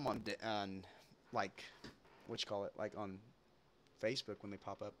watch some on like what you call it, like on Facebook when they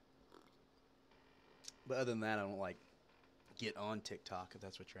pop up. But other than that, I don't like get on TikTok if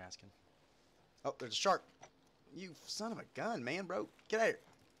that's what you're asking. Oh, there's a shark. You son of a gun, man, bro. Get out of here.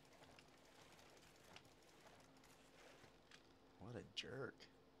 What a jerk.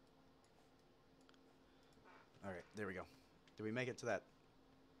 All right, there we go. Did we make it to that?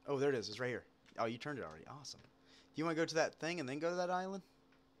 Oh, there it is. It's right here. Oh, you turned it already. Awesome. Do you want to go to that thing and then go to that island?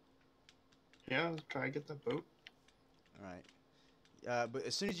 Yeah, let's try to get that boat. All right. But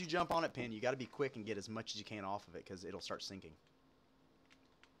as soon as you jump on it, Pin, you got to be quick and get as much as you can off of it because it'll start sinking.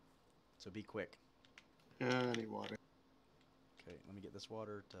 So be quick. I need water. Okay, let me get this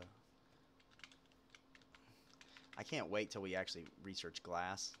water to... I can't wait till we actually research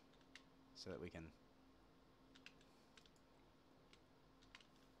glass so that we can...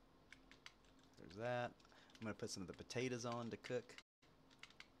 There's that. I'm going to put some of the potatoes on to cook.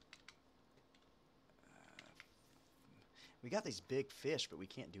 We got these big fish, but we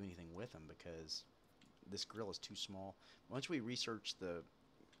can't do anything with them because this grill is too small. Once we research the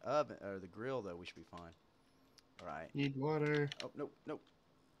oven or the grill, though, we should be fine. All right. Need water. Oh, nope, nope.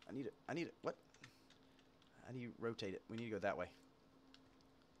 I need it. I need it. What? How do you rotate it? We need to go that way.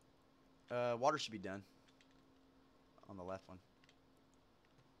 Water should be done. On the left one.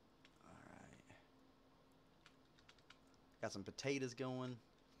 Alright. Got some potatoes going.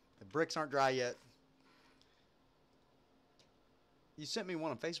 The bricks aren't dry yet. You sent me one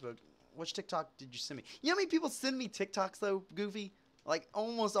on Facebook. Which TikTok did you send me? You know how many people send me TikToks, though, Goofy? Like,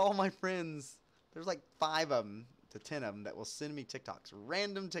 almost all my friends. There's like 5 of them to 10 of them that will send me TikToks.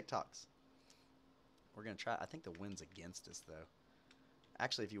 Random TikToks. We're going to try. I think the wind's against us, though.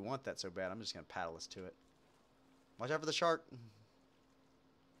 Actually, if you want that so bad, I'm just going to paddle us to it. Watch out for the shark.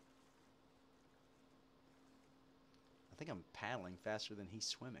 I think I'm paddling faster than he's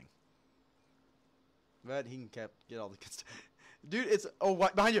swimming. But he can get all the good stuff. Dude, it's... Oh,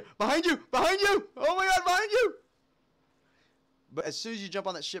 what? Behind you! Behind you! Behind you! Oh my god, behind you! But as soon as you jump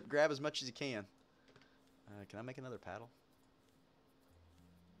on that ship, grab as much as you can. Can I make another paddle?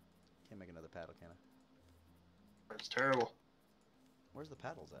 Can't make another paddle, can I? It's terrible. Where's the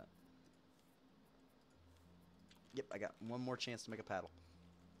paddles at? Yep, I got one more chance to make a paddle.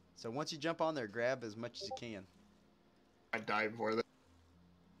 So once you jump on there, grab as much as you can. I died before that.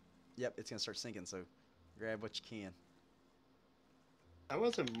 Yep, it's going to start sinking, so grab what you can. That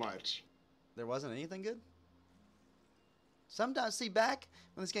wasn't much. There wasn't anything good? Sometimes, see, back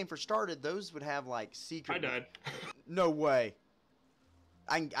when this game first started, those would have, like, secret... I died. No way.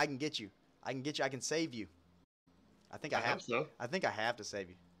 I can get you. I can get you. I can save you. I think I have. Hope so. I think I have to save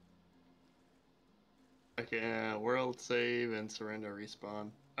you. Okay, world save and surrender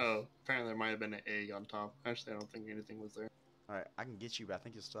respawn. Oh, apparently there might have been an egg on top. Actually, I don't think anything was there. Alright, I can get you, but I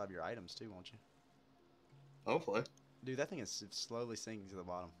think you'll still have your items too, won't you? Hopefully. Dude, that thing is slowly sinking to the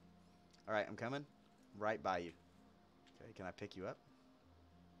bottom. Alright, I'm coming. Right by you. Okay, can I pick you up?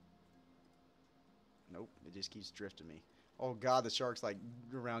 Nope, it just keeps drifting me. Oh god, the shark's like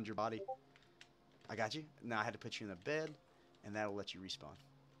around your body. I got you. Now I had to put you in the bed, and that'll let you respawn.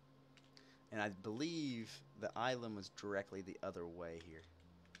 And I believe the island was directly the other way here.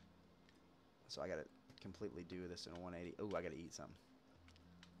 So I gotta completely do this in a 180. Oh, I gotta eat something.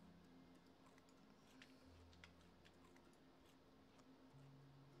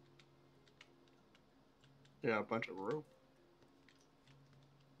 Yeah, a bunch of rope.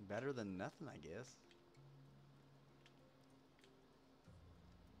 Better than nothing, I guess.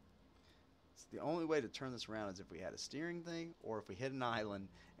 The only way to turn this around is if we had a steering thing or if we hit an island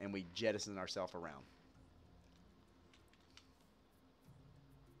and we jettison ourselves around.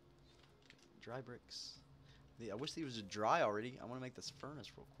 Dry bricks. I wish these was dry already. I want to make this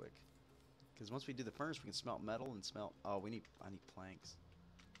furnace real quick. Because once we do the furnace, we can smelt metal and smelt... Oh, I need planks.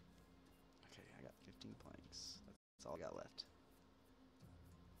 Okay, I got 15 planks. That's all I got left.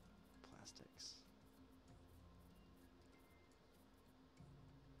 Plastics.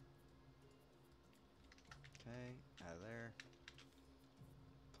 Okay, out of there.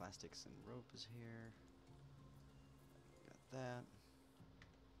 Plastics and rope is here. Got that.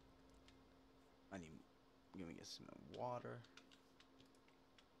 Let me get some water.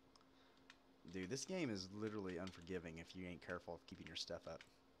 Dude, this game is literally unforgiving if you ain't careful of keeping your stuff up.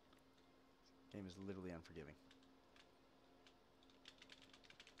 This game is literally unforgiving.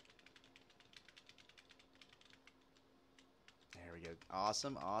 There we go.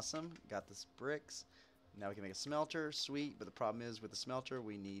 Awesome, awesome. Got this bricks. Now we can make a smelter. Sweet, but the problem is with the smelter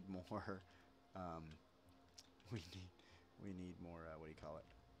we need more we need more what do you call it?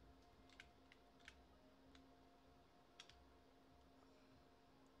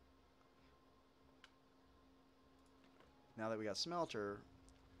 Now that we got smelter.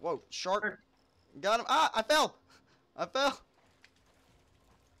 Whoa, shark. Got him. Ah, I fell. I fell.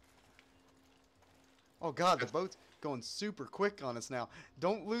 Oh god, the boat's going super quick on us now.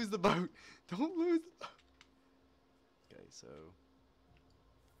 Don't lose the boat. Don't lose the boat. Okay, so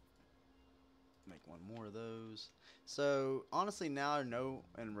make one more of those. So honestly now I know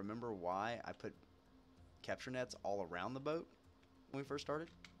and remember why I put capture nets all around the boat when we first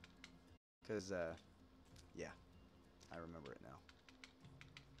started. Because yeah, I remember it now.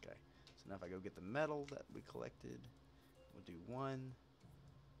 Okay, so now if I go get the metal that we collected, we'll do 1,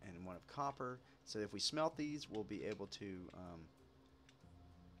 and 1 of copper. So if we smelt these, we'll be able to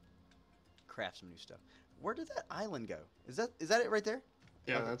craft some new stuff. Where did that island go? Is that it right there?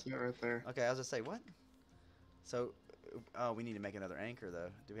 Yeah, Okay. that's it right there. Okay, I was gonna say what? So, oh, we need to make another anchor though.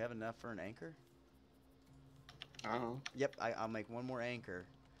 Do we have enough for an anchor? Oh. Yep, I'll make 1 more anchor.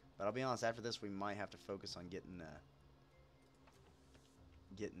 But I'll be honest, after this, we might have to focus on getting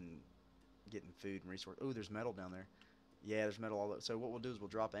food and resource. Oh, there's metal down there. Yeah, there's metal all over. So what we'll do is we'll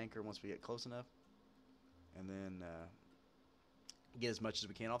drop anchor once we get close enough, and then get as much as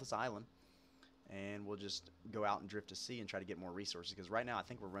we can off this island, and we'll just go out and drift to sea and try to get more resources. Because right now, I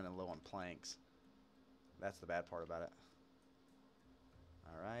think we're running low on planks. That's the bad part about it.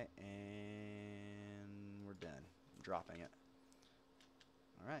 All right, and we're done. I'm dropping it.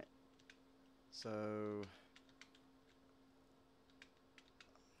 All right. So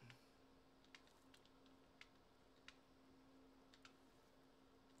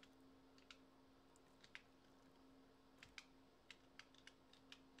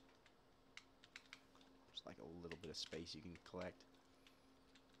there's like a little bit of space you can collect.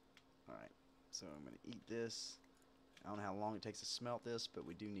 All right. So I'm going to eat this. I don't know how long it takes to smelt this, but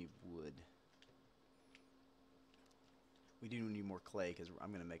we do need wood. We do need more clay because I'm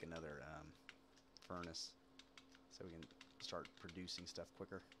going to make another furnace so we can start producing stuff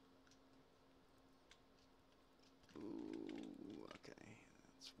quicker. Ooh, okay.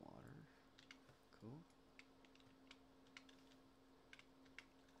 That's water. Cool.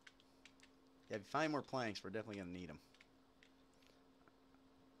 Yeah, if you find more planks, we're definitely going to need them.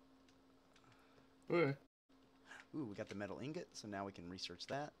 Okay. Ooh, we got the metal ingot, so now we can research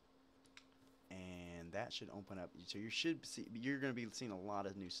that. And that should open up. So you're going to be seeing a lot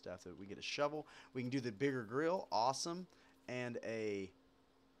of new stuff. That we get a shovel. We can do the bigger grill. Awesome. And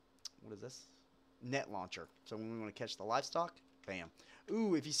what is this? Net launcher. So when we want to catch the livestock, bam.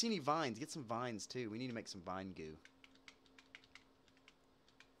 Ooh, if you see any vines, get some vines too. We need to make some vine goo.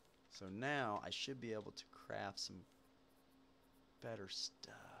 So now I should be able to craft some better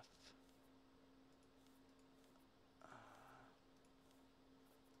stuff.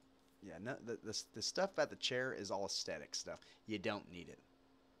 Yeah, no, the stuff at the chair is all aesthetic stuff. You don't need it.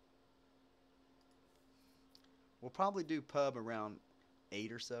 We'll probably do pub around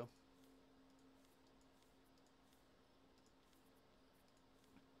 8 or so.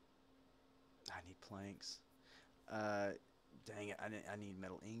 I need planks. Dang it, I need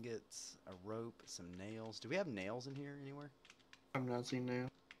metal ingots, a rope, some nails. Do we have nails in here anywhere? I'm not seeing now.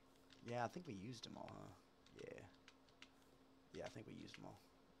 Yeah, I think we used them all, huh? Yeah. Yeah, I think we used them all.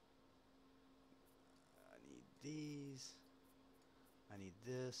 I need these. I need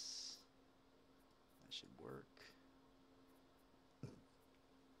this. That should work.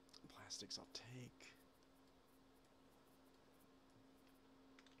 Plastics I'll take.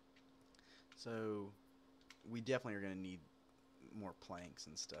 So we definitely are going to need more planks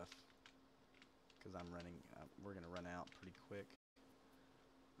and stuff because we're going to run out pretty quick.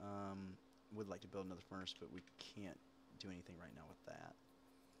 Would like to build another furnace, but we can't do anything right now with that.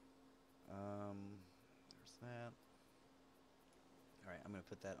 There's that. Alright, I'm going to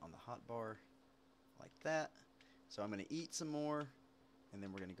put that on the hot bar like that. So I'm going to eat some more, and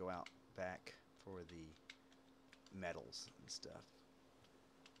then we're going to go out back for the metals and stuff.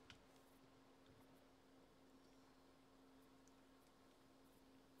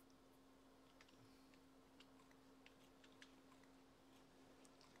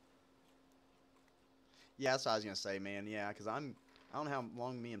 Yeah, that's what I was going to say, man. Yeah, because I don't know how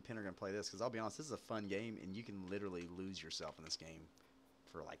long me and Penn are going to play this, because I'll be honest, this is a fun game, and you can literally lose yourself in this game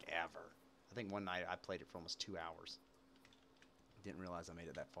for, like, ever. I think one night I played it for almost 2 hours. Didn't realize I made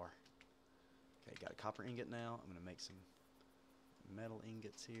it that far. Okay, got a copper ingot now. I'm going to make some metal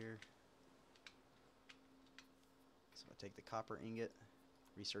ingots here. So I take the copper ingot,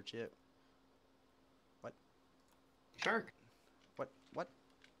 research it. What? Shark. What?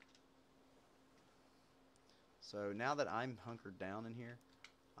 So now that I'm hunkered down in here,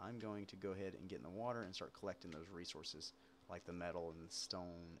 I'm going to go ahead and get in the water and start collecting those resources, like the metal and the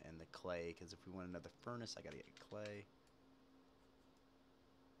stone and the clay, because if we want another furnace, I got to get clay.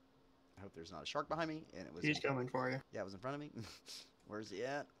 I hope there's not a shark behind me. And it was. He's coming for you. Yeah, it was in front of me. Where's he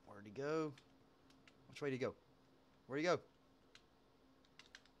at? Where'd he go? Which way did he go? Where'd he go?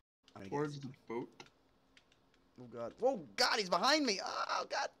 Towards the boat. Oh, God. Oh, God, he's behind me. Oh,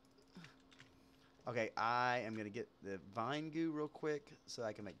 God. Okay, I am going to get the vine goo real quick so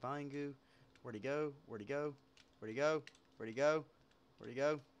I can make vine goo. Where'd he go? Where'd he go? Where'd he go? Where'd he go? Where'd he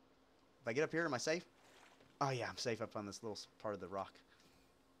go? If I get up here, am I safe? Oh, yeah, I'm safe up on this little part of the rock.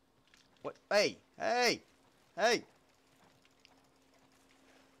 What? Hey! Hey! Hey!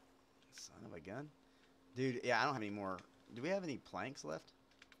 I don't have a gun. Dude, yeah, I don't have any more. Do we have any planks left?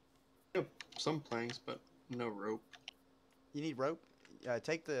 Yep, some planks, but no rope. You need rope?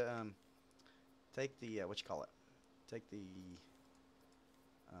 Take the, what you call it? Take the,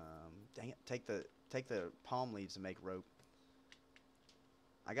 dang it, take the palm leaves and make rope.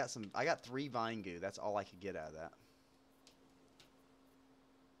 I got 3 vine goo. That's all I could get out of that.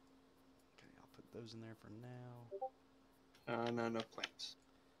 Okay, I'll put those in there for now. No, no planks.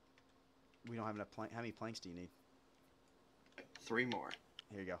 We don't have enough plank. How many planks do you need? 3 more.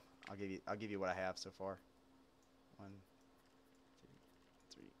 Here you go. I'll give you what I have so far. 1, 2,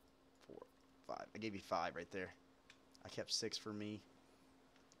 3, 4, 5. I gave you 5 right there. I kept 6 for me.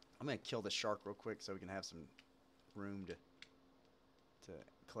 I'm gonna kill the shark real quick so we can have some room to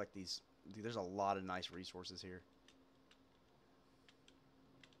collect these. Dude, there's a lot of nice resources here.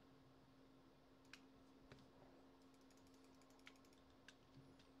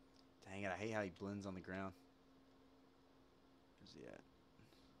 Dang it, I hate how he blends on the ground. Where's he at?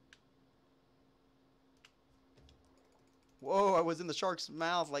 Whoa, I was in the shark's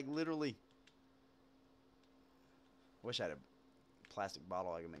mouth, like literally. Wish I had a plastic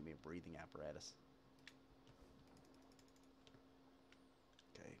bottle. I could make me a breathing apparatus.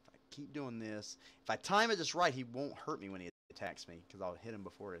 Okay, if I keep doing this, if I time it just right, he won't hurt me when he attacks me, because I'll hit him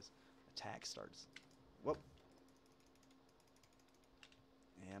before his attack starts. Whoop.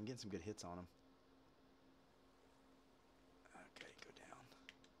 Yeah, I'm getting some good hits on him. Okay, go down.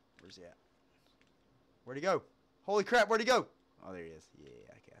 Where's he at? Where'd he go? Holy crap, where'd he go? Oh, there he is. Yeah,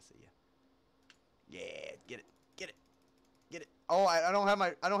 okay, I see you. Yeah, get it. Get it. Get it. Oh, I don't have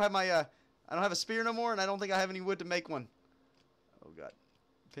I don't have a spear no more, and I don't think I have any wood to make one. Oh god.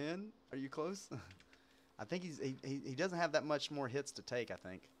 Pin, are you close? I think he doesn't have that much more hits to take, I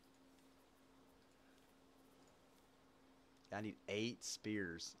think. I need 8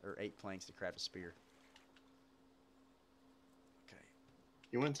 spears, or 8 planks to craft a spear. Okay.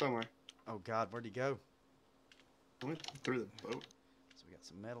 You went somewhere. Oh god, where'd he go? I went through the boat. So we got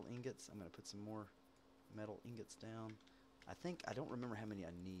some metal ingots. I'm going to put some more metal ingots down. I don't remember how many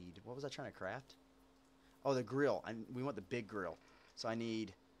I need. What was I trying to craft? Oh, the grill. We want the big grill. So I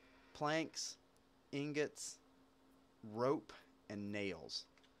need planks, ingots, rope, and nails.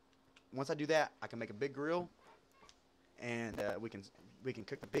 Once I do that, I can make a big grill, and we can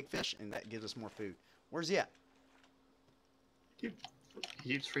cook the big fish, and that gives us more food. Where's he at? He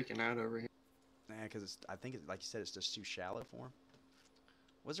keeps freaking out over here. Nah, because I think, like you said, it's just too shallow for him.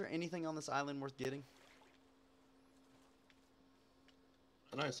 Was there anything on this island worth getting?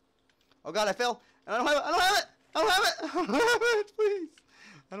 Nice. Oh god, I fell! And I don't have it! I don't have it! I don't have it! I don't have it! Please!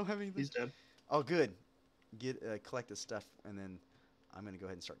 I don't have anything. He's dead. Oh, good. Collect this stuff, and then I'm going to go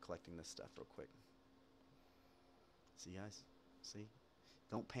ahead and start collecting this stuff real quick. See, guys? See?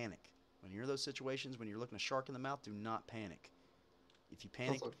 Don't panic. When you're in those situations, when you're looking a shark in the mouth, do not panic. If you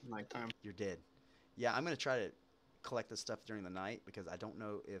panic, It's also nighttime. you're dead. Yeah, I'm going to try to collect this stuff during the night, because I don't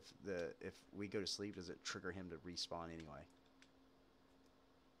know if we go to sleep, does it trigger him to respawn anyway.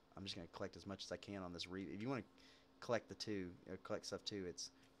 I'm just going to collect as much as I can on this reef. If you want to collect collect stuff too,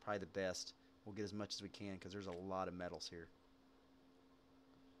 it's probably the best. We'll get as much as we can, because there's a lot of metals here.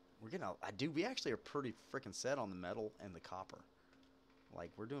 We're getting we actually are pretty freaking set on the metal and the copper. Like,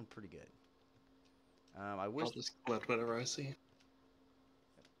 we're doing pretty good. I wish... I'll just collect whatever I see. Okay,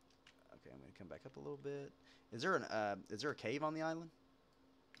 I'm going to come back up a little bit. Is there a cave on the island?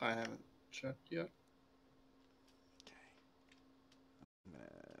 I haven't checked yet.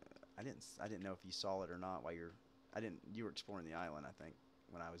 I didn't know if you saw it or not while you were exploring the island, I think,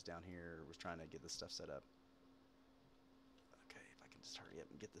 when I was down here, was trying to get this stuff set up. Okay, if I can just hurry up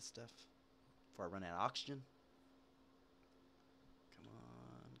and get this stuff before I run out of oxygen. Come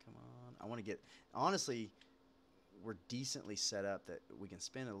on, come on. I want to get, honestly, we're decently set up that we can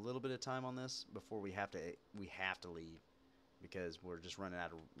spend a little bit of time on this before we have to leave, because we're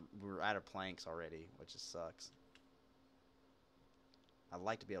out of planks already, which just sucks. I'd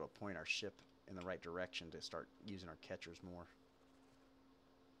like to be able to point our ship in the right direction to start using our catchers more.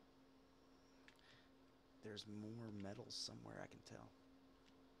 There's more metals somewhere, I can tell.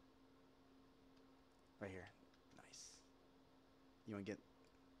 Right here. Nice. You want to get...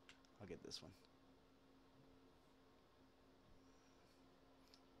 I'll get this one.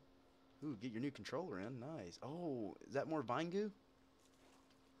 Ooh, get your new controller in. Nice. Oh, is that more vine goo?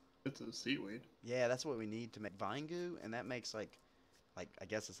 It's a seaweed. Yeah, that's what we need to make vine goo, and that makes like I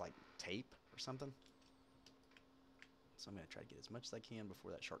guess it's like tape or something. So I'm going to try to get as much as I can before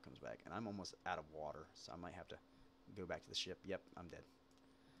that shark comes back. And I'm almost out of water, so I might have to go back to the ship. Yep, I'm dead.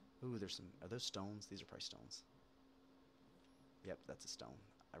 Ooh, there's some... Are those stones? These are probably stones. Yep, that's a stone.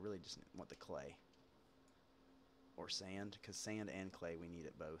 I really just want the clay. Or sand, because sand and clay, we need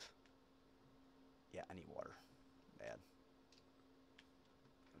it both. Yeah, I need water. Bad.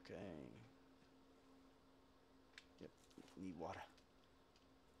 Okay. Yep, need water.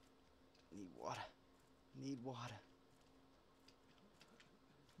 Need water. Need water.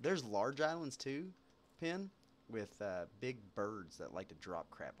 There's large islands too, Pin, with big birds that like to drop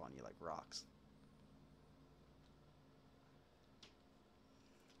crap on you like rocks.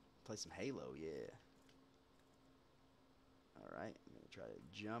 Play some Halo, yeah. Alright, I'm going to try to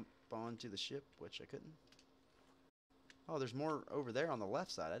jump onto the ship, which I couldn't. Oh, there's more over there on the left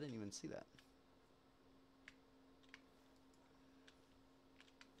side. I didn't even see that.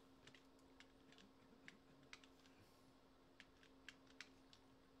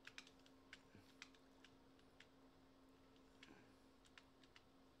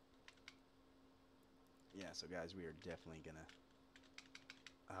 Yeah, so guys, we are definitely going to...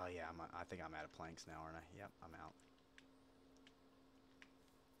 Oh, yeah, I think I'm out of planks now, aren't I? Yep, I'm out.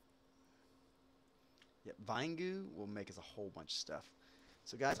 Yep, vine goo will make us a whole bunch of stuff.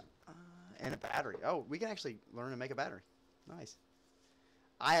 So guys, and a battery. Oh, we can actually learn to make a battery. Nice.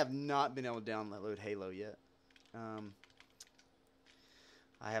 I have not been able to download Halo yet. I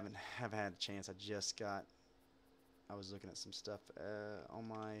haven't had a chance. I was looking at some stuff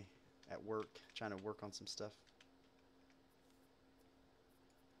at work, trying to work on some stuff.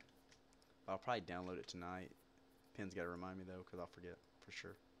 I'll probably download it tonight. Pin's got to remind me though, because I'll forget for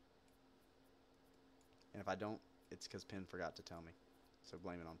sure. And if I don't, it's because Pin forgot to tell me. So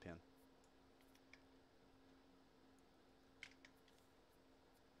blame it on Pin.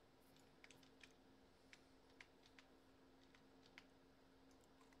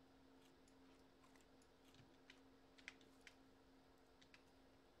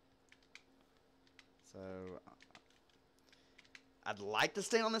 So I'd like to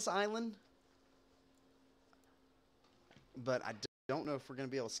stay on this island, but I don't know if we're going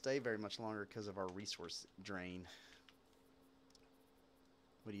to be able to stay very much longer because of our resource drain.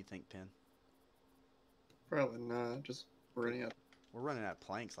 What do you think, Pin? Probably not. Just running out. We're running out of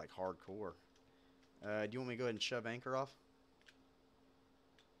planks like hardcore. Do you want me to go ahead and shove anchor off?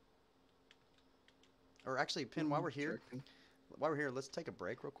 Or actually, Pin, while we're here, let's take a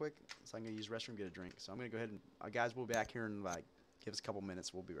break real quick so I can go use the restroom, get a drink. So I'm going to go ahead and, guys, we'll be back here in like, give us a couple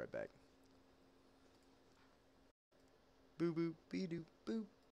minutes. We'll be right back. Boo boo, bee doo, boo.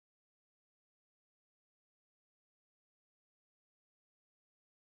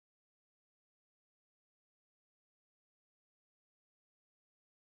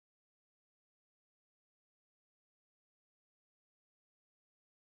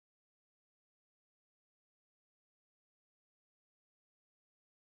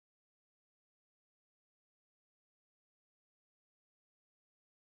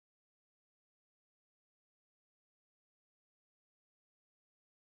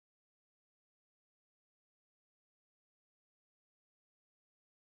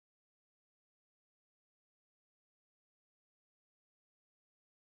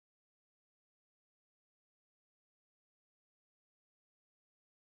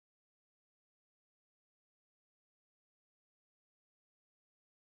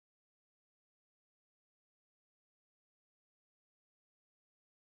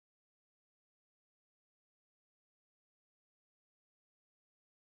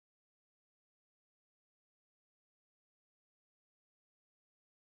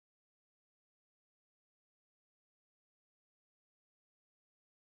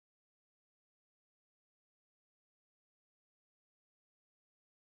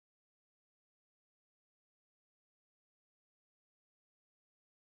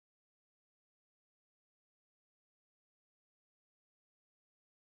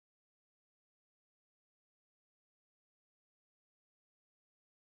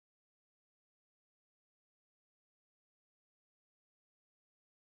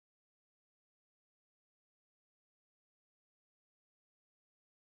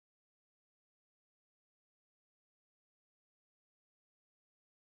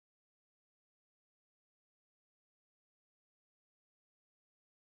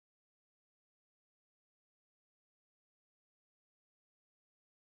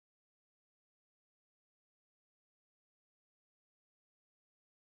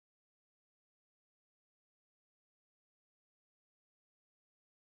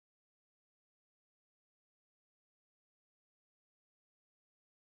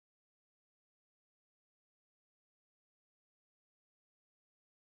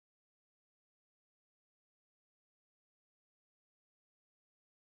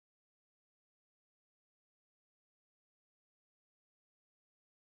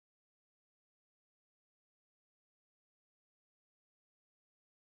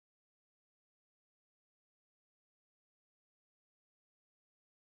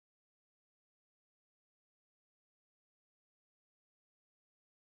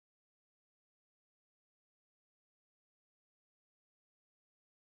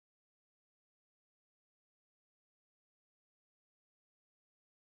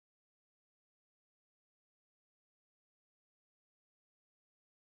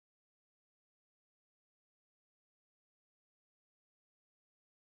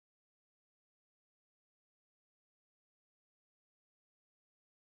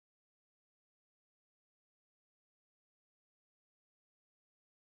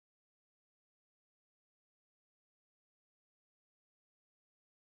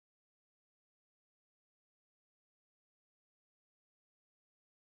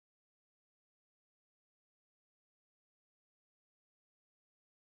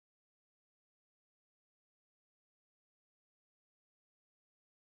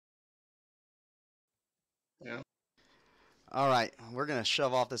 Yeah. All right, we're gonna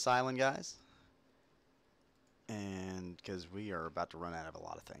shove off this island, guys, and because we are about to run out of a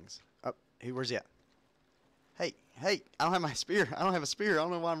lot of things. Oh, hey, where's he at? Hey, hey! I don't have my spear. I don't have a spear. I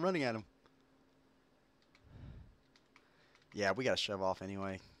don't know why I'm running at him. Yeah, we gotta shove off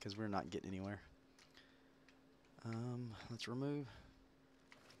anyway, because we're not getting anywhere. Let's remove.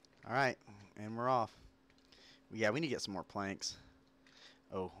 All right, and we're off. Yeah, we need to get some more planks.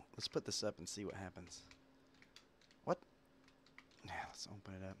 Oh, let's put this up and see what happens. What? Yeah, let's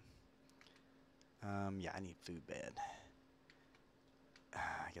open it up. Yeah, I need food bad.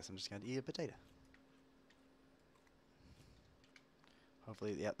 I guess I'm just gonna eat a potato.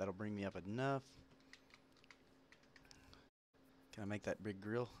 Hopefully, yeah, that'll bring me up enough. Can I make that big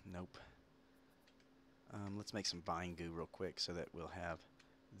grill? Nope. Let's make some vine goo real quick so that we'll have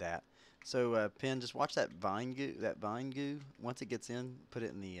that. So, Pin, just watch that vine goo. That vine goo. Once it gets in, put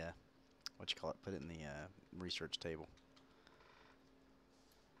it in the what you call it? Put it in the research table.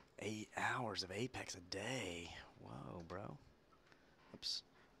 8 hours of Apex a day. Whoa, bro. Oops,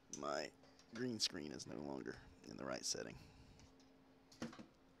 my green screen is no longer in the right setting. Here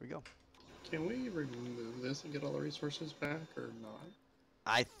we go. Can we remove this and get all the resources back or not?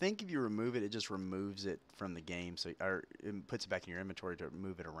 I think if you remove it, it just removes it from the game, so or it puts it back in your inventory to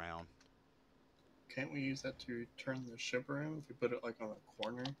move it around. Can't we use that to turn the ship around if we put it like on a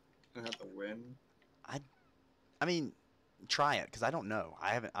corner and have the wind? I mean, try it because I don't know.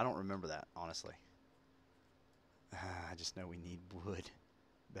 I don't remember that honestly. I just know we need wood,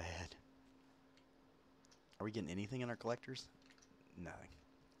 bad. Are we getting anything in our collectors? Nothing.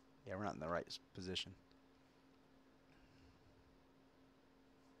 Yeah, we're not in the right position.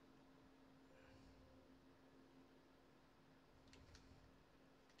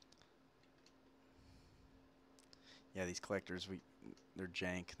 Yeah, these collectors, they're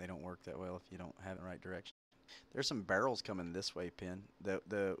jank. They don't work that well if you don't have it in the right direction. There's some barrels coming this way, Pin.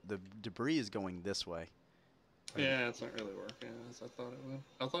 The debris is going this way. Yeah, it's not really working as I thought it would.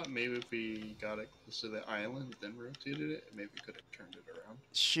 I thought maybe if we got it close to the island, then rotated it, maybe we could have turned it around.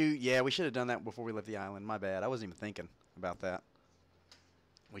 Shoot, yeah, we should have done that before we left the island. My bad. I wasn't even thinking about that.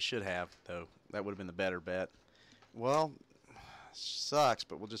 We should have, though. That would have been the better bet. Well, sucks,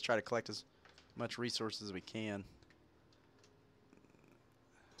 but we'll just try to collect as much resources as we can.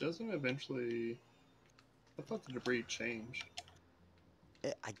 Doesn't eventually... I thought the debris changed.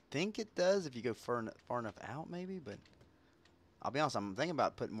 I think it does if you go far enough out, maybe, but I'll be honest, I'm thinking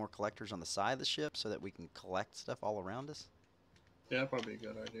about putting more collectors on the side of the ship so that we can collect stuff all around us. Yeah, probably a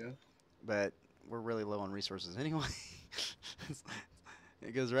good idea. But we're really low on resources anyway.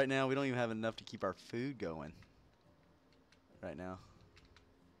 Because right now we don't even have enough to keep our food going. Right now.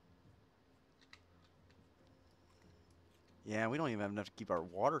 Yeah, we don't even have enough to keep our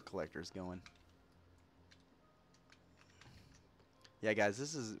water collectors going. Yeah, guys,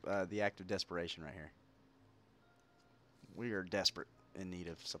 this is the act of desperation right here. We are desperate in need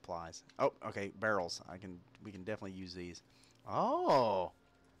of supplies. Oh, okay, barrels. We can definitely use these. Oh,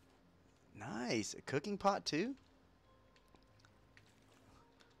 nice. A cooking pot too.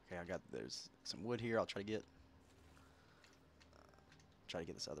 Okay, there's some wood here. I'll try to get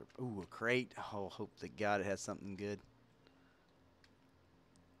this other. Ooh, a crate. Oh, hope to God it has something good.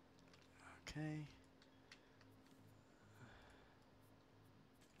 Okay.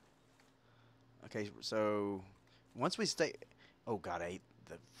 Okay, so once we stay... Oh, God, I ate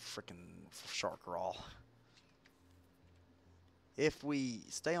the frickin' shark raw. If we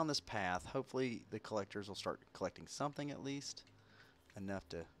stay on this path, hopefully the collectors will start collecting something at least. Enough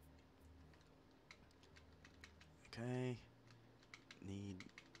to... Okay. Need...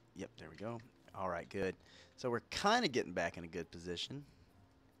 Yep, there we go. Alright, good. So we're kind of getting back in a good position.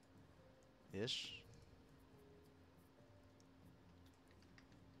 Ish.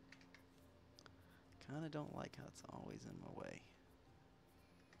 Kind of don't like how it's always in my way.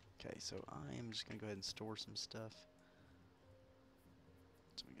 Okay, so I am just going to go ahead and store some stuff.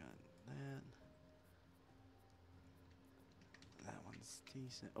 So we got that. That one's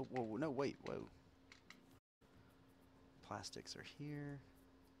decent. Oh, whoa, no, wait, whoa. Plastics are here.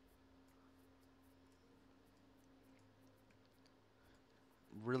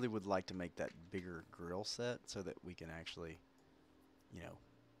 Really would like to make that bigger grill set so that we can actually, you know,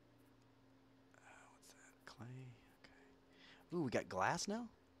 what's that? Clay. Okay. Ooh, we got glass now?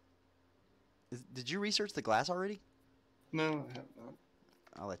 Did you research the glass already? No, I have not.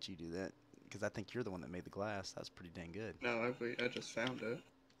 I'll let you do that because I think you're the one that made the glass. That's pretty dang good. No, I just found it.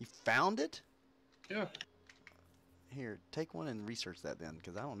 You found it? Yeah. Here, take one and research that then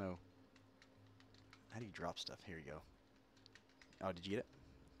because I don't know. How do you drop stuff? Here you go. Oh, did you get it?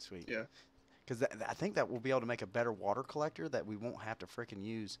 Sweet. Yeah. Because I think that we'll be able to make a better water collector that we won't have to frickin'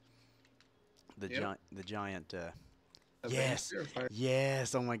 use Yep. the giant. Advanced Yes, purifier.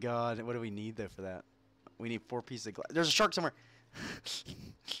 yes. Oh my God, what do we need though for that? We need 4 pieces of glass. There's a shark somewhere.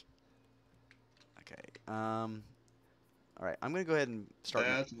 Okay. All right. I'm gonna go ahead and start.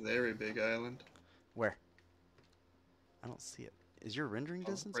 That's a very big island. Where? I don't see it. Is your rendering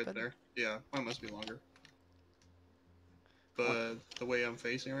Oh, distance right better? there. Yeah, mine must be longer. What? But the way I'm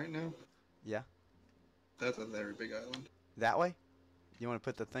facing right now, Yeah. that's a very big island. That way? You want to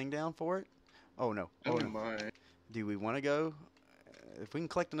put the thing down for it? Oh no. I Oh don't no. mind. Do we want to go? If we can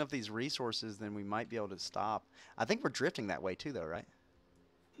collect enough of these resources, then we might be able to stop. I think we're drifting that way too, though, right?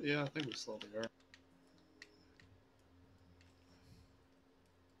 Yeah, I think we slowly are.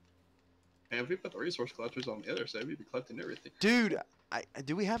 And if we put the resource collectors on the other side, we'd be collecting everything. Dude,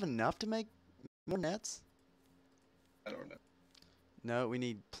 do we have enough to make more nets? I don't know. No, we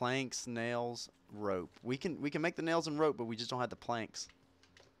need planks, nails, rope. We can make the nails and rope, but we just don't have the planks.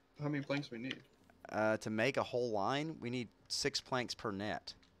 How many planks we need? To make a whole line, we need 6 planks per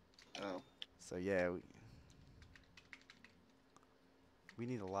net. Oh. So yeah, we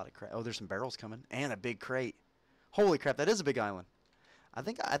need a lot of crate. Oh, there's some barrels coming and a big crate. Holy crap, that is a big island. I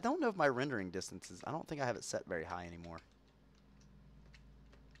don't know if my rendering distance is. I don't think I have it set very high anymore.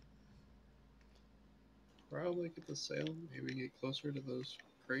 Probably get the sail. Maybe get closer to those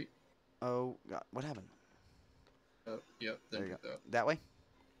crate. Oh God, what happened? Yep, then There you do go. that. That way?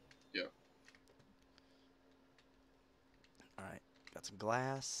 Yeah. All right, got some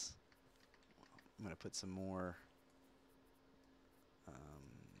glass. I'm gonna put some more.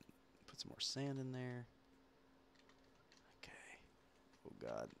 Put some more sand in there. Okay. Oh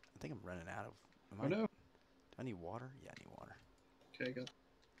God, I think I'm running out of. Oh no. Do I need water? Yeah, I need water. Okay,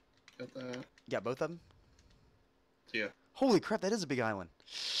 got that. You got both of them? Yeah. Holy crap, that is a big island.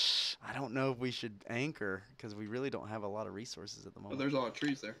 I don't know if we should anchor because we really don't have a lot of resources at the Oh, moment. there's a lot of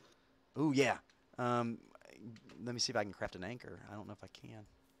trees there. Ooh, yeah. Let me see if I can craft an anchor. I don't know if I can.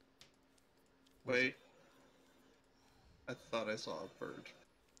 Wait. I thought I saw a bird.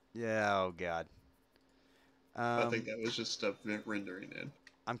 Yeah, oh God. I think that was just stuff rendering in.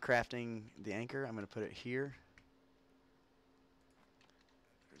 I'm crafting the anchor. I'm going to put it here.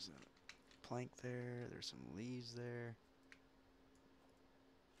 There's a plank there. There's some leaves there.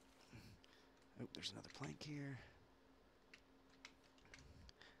 Oh, there's another plank here.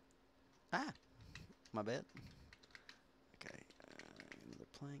 Ah, my bad. Okay, another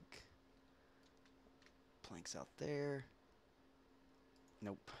plank. Planks out there.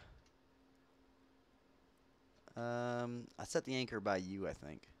 Nope. I set the anchor by you, I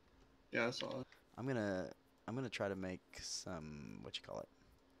think. Yeah, I saw it. I'm gonna try to make some, what you call it?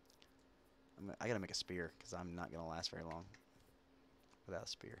 I gotta make a spear because I'm not gonna last very long without a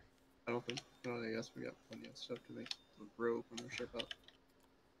spear. I don't think. No, I guess we got plenty of stuff to make the rope and our ship out.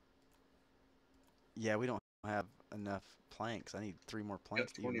 Yeah, we don't have enough planks. I need 3 more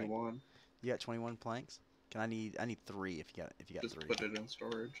planks Got to even make. 21. You got 21 planks? I need 3 if you got Just 3. put it in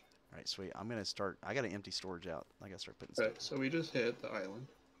storage. All right, sweet. I'm gonna start. I gotta empty storage out. I gotta start putting Right, so we just hit the island.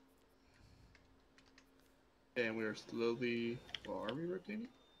 And we are slowly. Well, are we rotating?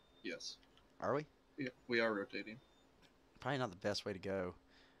 Yes. Are we? Yeah, we are rotating. Probably not the best way to go.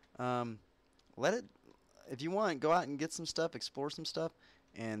 Let it. If you want, go out and get some stuff, explore some stuff,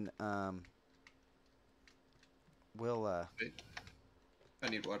 and we'll Wait. I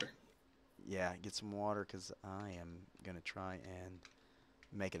need water. yeah, get some water because I am gonna try and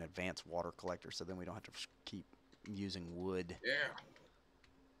make an advanced water collector, so then we don't have to keep using wood. Yeah.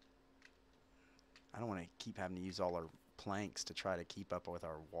 I don't want to keep having to use all our planks to try to keep up with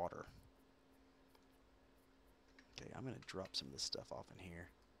our water. Okay, I'm gonna drop some of this stuff off in here.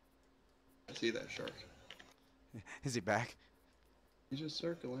 I see that shark. Is he back? He's just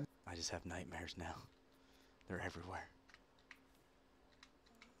circling. I just have nightmares now. They're everywhere.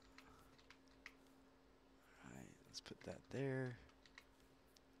 Alright, let's put that there.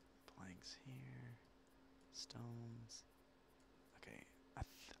 Planks here. Stones. Okay,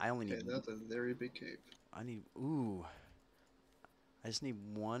 I only need. Okay, that's a very big cave. I need. Ooh. I just need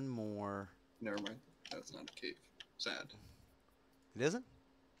one more. Never mind. That's not a cave. Sad. It isn't?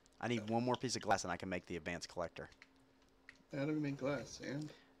 I need one more piece of glass and I can make the advanced collector. How do we make glass? And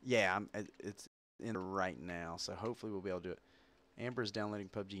Yeah, it's in right now, so hopefully we'll be able to do it. Amber's downloading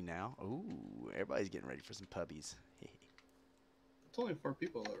PUBG now. Ooh, everybody's getting ready for some puppies. it's only 4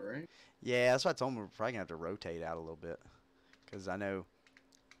 people though, right? Yeah, that's why I told them we're probably going to have to rotate out a little bit. Because I know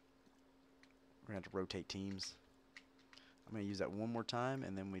we're going to have to rotate teams. I'm going to use that one more time,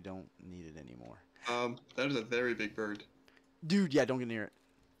 and then we don't need it anymore. That is a very big bird. Dude, yeah, don't get near it.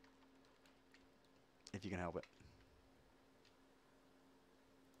 if you can help it.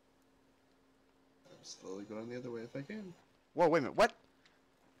 I'm slowly going the other way if I can. Whoa, wait a minute. What?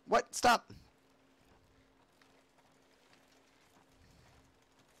 What? Stop!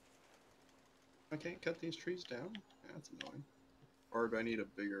 I can't cut these trees down? That's annoying. Or do I need a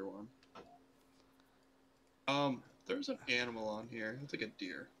bigger one? There's an animal on here. It's like a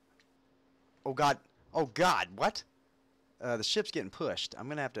deer. Oh god. Oh god, what? The ship's getting pushed. I'm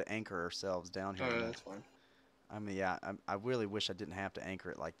gonna have to anchor ourselves down here. Oh, that's fine. I mean, yeah, I really wish I didn't have to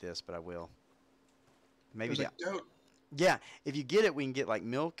anchor it like this, but I will. Maybe There's a goat. yeah, if you get it, we can get like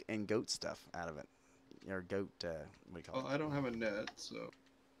milk and goat stuff out of it. Or goat, what do you call Well, it? I don't have a net, so.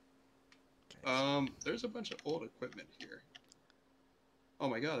 Okay, There's a bunch of old equipment here. Oh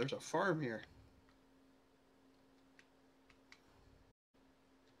my god, there's a farm here.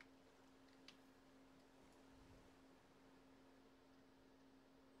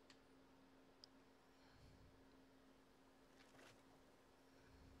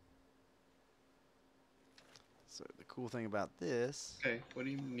 so the cool thing about this, Okay, what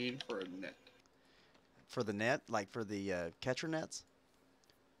do you need for a net? for the net, like for the catcher nets,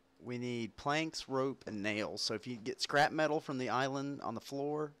 we need planks, rope, and nails. So if you get scrap metal from the island on the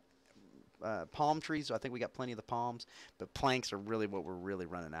floor, palm trees, I think we got plenty of the palms, but planks are really what we're really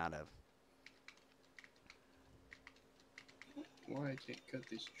running out of. Why I can't cut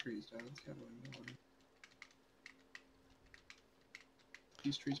these trees down? It's kind of annoying.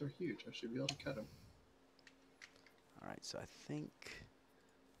 These trees are huge. I should be able to cut them. All right, so I think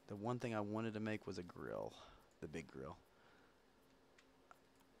the one thing I wanted to make was a grill, the big grill.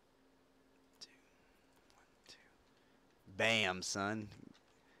 Two. Bam, son.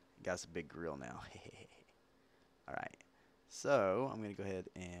 Got us a big grill now. All right, so I'm gonna go ahead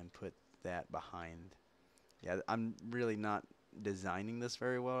and put that behind. Yeah, I'm really not designing this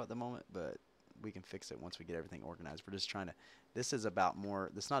very well at the moment, but we can fix it once we get everything organized. We're just trying to. This is about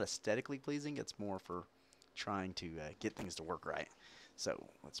more. It's not aesthetically pleasing. It's more for trying to get things to work right. So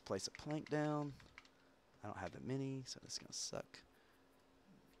let's place a plank down. I don't have that many, so this is gonna suck.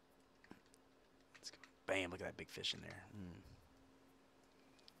 Let's go. Bam! Look at that big fish in there.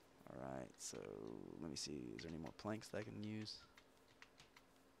 All right, so let me see. Is there any more planks that I can use?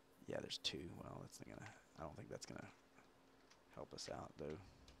 Yeah, there's two. Well, that's not gonna. I don't think that's gonna help us out though.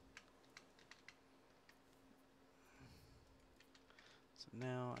 So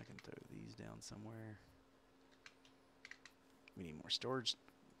now I can throw these down somewhere. We need more storage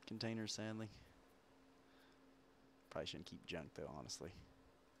containers, sadly. Probably shouldn't keep junk though, honestly.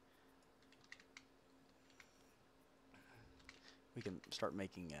 We can start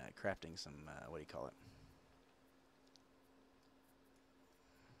making, crafting some, what do you call it?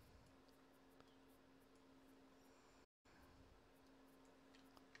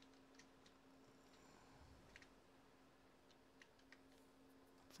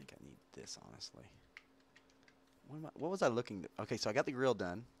 I think I need this, honestly. What was I looking to? Okay, so I got the grill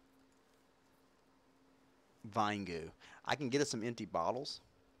done. Vine goo. I can get us some empty bottles.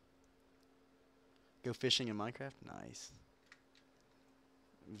 Go fishing in Minecraft? Nice.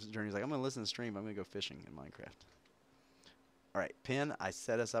 Journey's like, I'm going to listen to the stream. I'm going to go fishing in Minecraft. Alright, Pin, I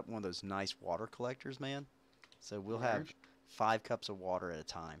set us up one of those nice water collectors, man. So we'll have 5 cups of water at a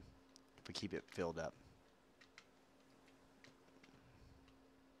time if we keep it filled up.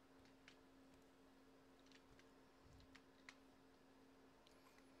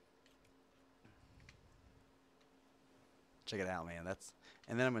 Check it out, man.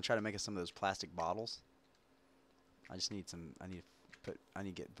 And then I'm gonna try to make us some of those plastic bottles. I just need some. I need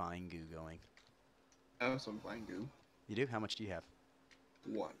to get vine goo going. I have some vine goo. You do? How much do you have?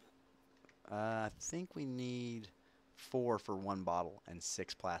 1. I think we need 4 for 1 bottle and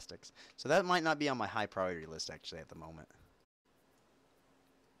 6 plastics. So that might not be on my high priority list actually at the moment.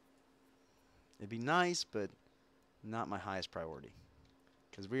 It'd be nice, but not my highest priority.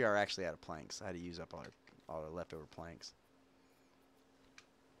 Because we are actually out of planks. I had to use up all our leftover planks.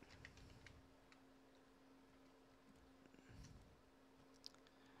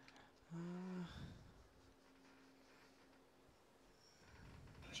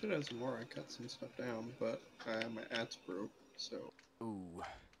 I should have some more. I cut some stuff down, but my adze broke, so. Ooh.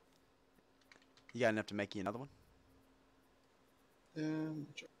 You got enough to make you another one?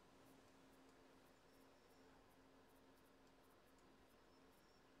 Sure.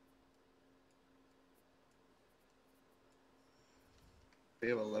 We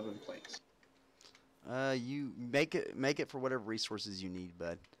have 11 planks. You make it for whatever resources you need,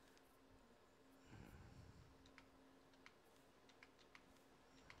 bud.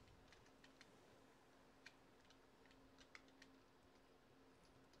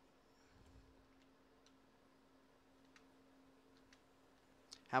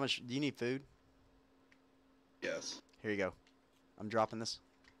 How much do you need food? Yes. Here you go. I'm dropping this.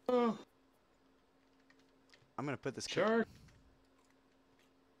 Oh, I'm gonna put shark.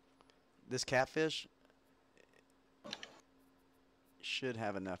 this catfish should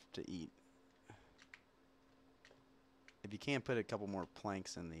have enough to eat. If you can, put a couple more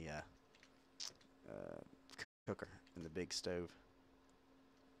planks in the cooker in the big stove.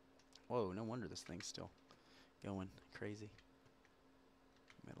 Whoa, no wonder this thing's still going crazy.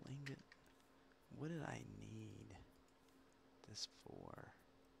 Metal ingot. What did I need this for?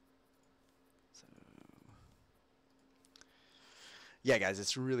 So, yeah, guys,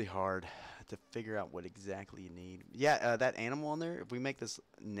 it's really hard to figure out what exactly you need. Yeah, that animal on there, if we make this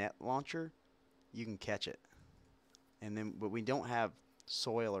net launcher, you can catch it. And then, but we don't have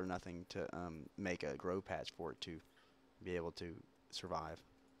soil or nothing to make a grow patch for it to be able to survive.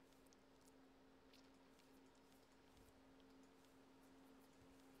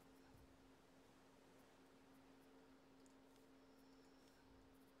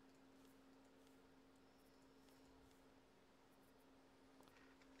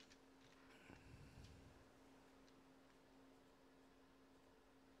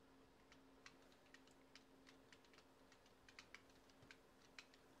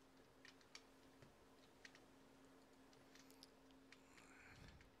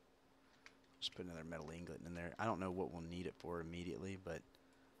 Just put another metal ingot in there. I don't know what we'll need it for immediately, but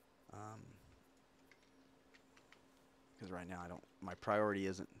because right now my priority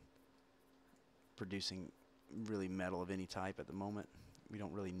isn't producing really metal of any type at the moment. We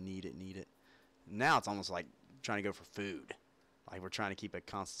don't really need it. Now it's almost like trying to go for food. Like we're trying to keep a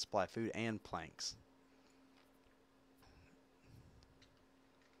constant supply of food and planks.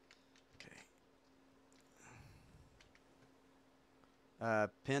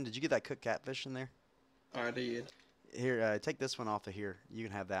 Penn, did you get that cooked catfish in there? I did. Here, take this one off of here. You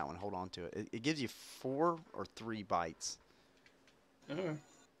can have that one. Hold on to it. It gives you 4 or 3 bites. Oh.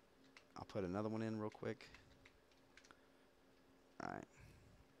 I'll put another one in real quick. All right.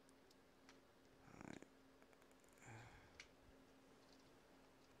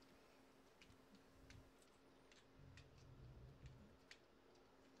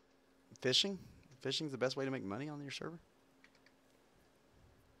 Fishing? Fishing's the best way to make money on your server?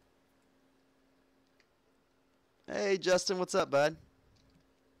 Hey, Justin, what's up, bud?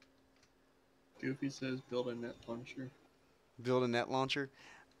 Goofy says build a net launcher. Build a net launcher.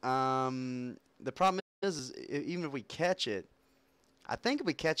 The problem is even if we catch it, I think if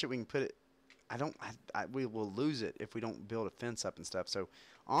we catch it, we can put it. We will lose it if we don't build a fence up and stuff. So,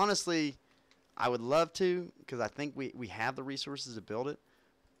 honestly, I would love to because I think we have the resources to build it.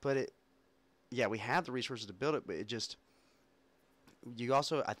 But yeah, we have the resources to build it, but it just. You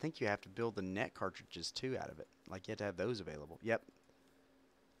also, I think you have to build the net cartridges too out of it. Like you have to have those available. Yep.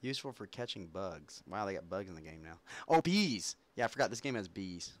 Useful for catching bugs. Wow, they got bugs in the game now. Oh, bees! Yeah, I forgot this game has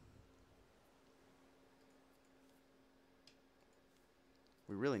bees.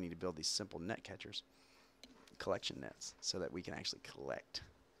 We really need to build these simple net catchers. Collection nets, so that we can actually collect.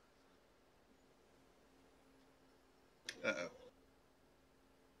 Uh-oh.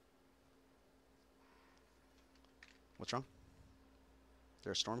 What's wrong? Is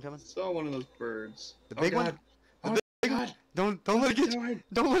there a storm coming? Saw one of those birds. The big one? The big one? Don't let it get you.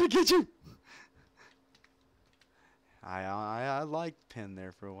 Don't let it get you. I liked Penn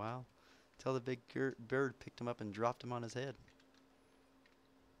there for a while. Till the big bird picked him up and dropped him on his head.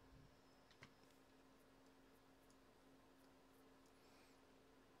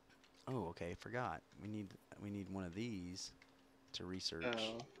 Oh, okay, I forgot. We need one of these to research.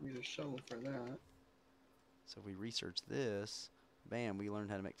 Oh, need a shovel for that. So if we research this, bam, we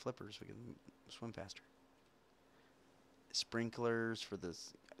learned how to make flippers. We can swim faster. Sprinklers for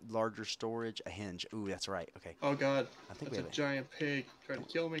this larger storage. A hinge. Ooh, that's right. Okay. Oh god, I think that's a giant pig trying to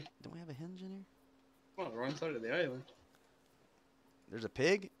kill me. Don't we have a hinge in here? Come on, the wrong side of the island. There's a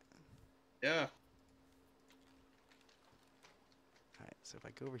pig? Yeah. Alright, so if I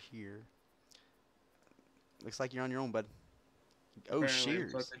go over here. Looks like you're on your own, bud. Oh, Apparently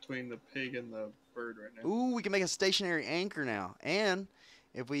shears. I'm stuck between the pig and the bird right now. Ooh, we can make a stationary anchor now. And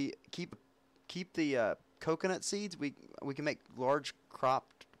if we keep the coconut seeds, we can make large crop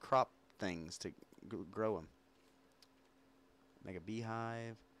things to grow them. Make a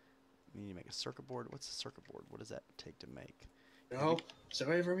beehive. We need to make a circuit board. What's a circuit board? What does that take to make? No, step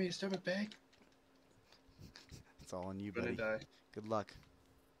away from me, stupid pig. It's all on you, I'm buddy. gonna die. Good luck.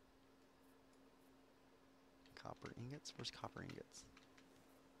 Copper ingots? Where's copper ingots?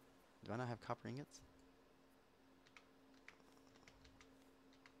 Do I not have copper ingots?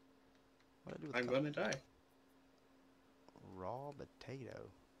 What do I do with I'm gonna die. Raw potato.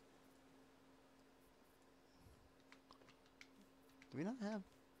 Do we not have?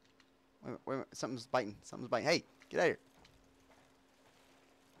 Wait, wait, something's biting. Something's biting. Hey, get out of here.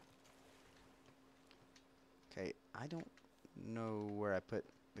 Okay, I don't know where I put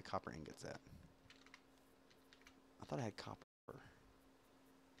the copper ingots at. I thought I had copper.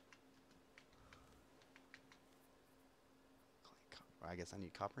 I guess I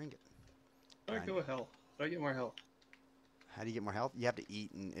need copper ingot. How do I go with health? How do I get more health? How do you get more health? You have to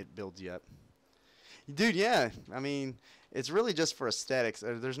eat and it builds you up. Dude, yeah. I mean, it's really just for aesthetics.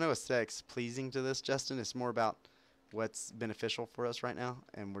 There's no aesthetics pleasing to this, Justin. It's more about what's beneficial for us right now.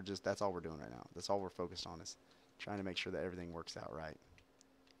 And that's all we're doing right now. That's all we're focused on is trying to make sure that everything works out right.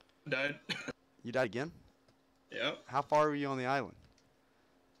 Died. You died again? Yep. How far were you on the island?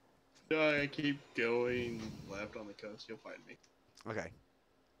 I keep going left on the coast. You'll find me. Okay.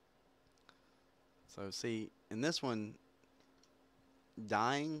 So, see, in this one,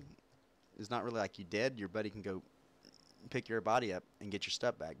 dying is not really like you dead. Your buddy can go pick your body up and get your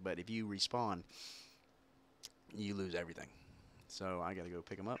stuff back. But if you respawn, you lose everything. So I got to go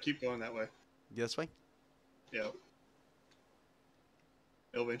pick him up. Keep going that way. This way? Yep.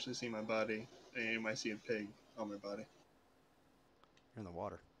 You'll eventually see my body, and you might see a pig on my body. You're in the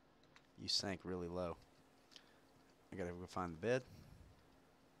water. You sank really low. I got to go find the bed.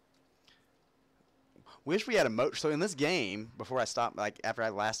 Wish we had a motor. So in this game, before I stopped, like after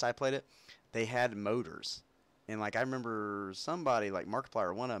I played it, they had motors. And like I remember somebody, like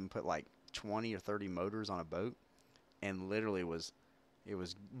Markiplier, one of them put like 20 or 30 motors on a boat and literally it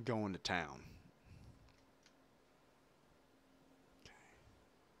was going to town.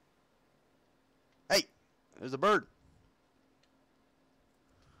 Hey, there's a bird.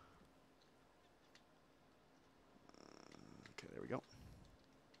 Okay, there we go.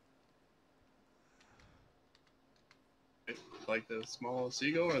 Like the small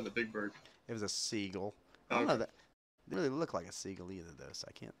seagull or the big bird? It was a seagull. I don't know that. It didn't really look like a seagull either, though, so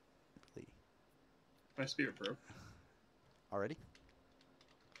I can't really. My spirit broke. Already?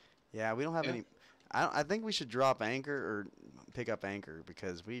 Yeah, we don't have any. I think we should drop anchor or pick up anchor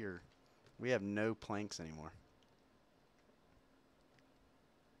because we have no planks anymore.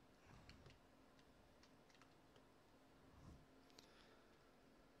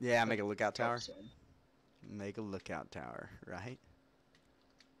 Yeah, make a lookout tower. Make a lookout tower, right?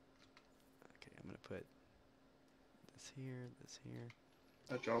 Okay, I'm gonna put this here, this here.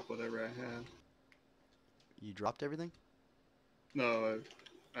 I dropped whatever I had. You dropped everything? No,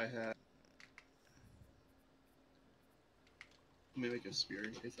 I had. Let me make a spear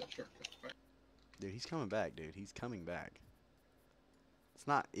in case that shark comes back. Dude, he's coming back, dude. He's coming back. It's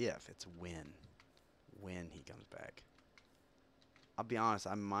not if, it's when. When he comes back. I'll be honest,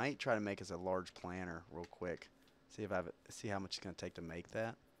 I might try to make us a large planter real quick. See how much it's gonna take to make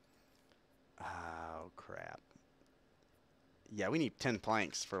that. Oh crap. Yeah, we need 10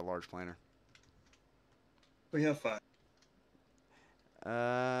 planks for a large planter. We have 5.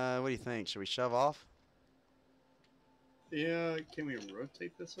 What do you think? Should we shove off? Yeah, can we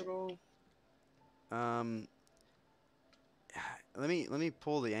rotate this at all? Let me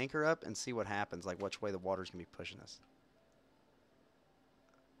pull the anchor up and see what happens, like which way the water's gonna be pushing us.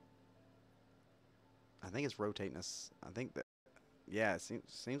 I think it's rotating us. I think that, yeah, it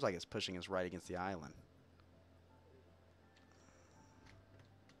seems like it's pushing us right against the island.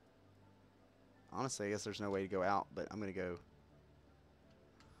 Honestly, I guess there's no way to go out, but I'm gonna go.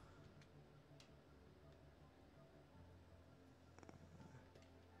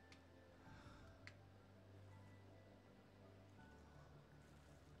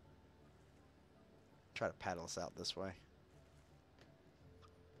 Try to paddle us out this way.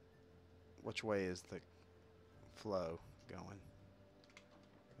 Which way is the flow going?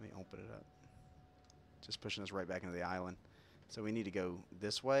 Let me open it up. Just pushing us right back into the island. So we need to go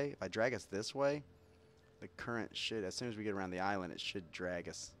this way. If I drag us this way, the current should, as soon as we get around the island, it should drag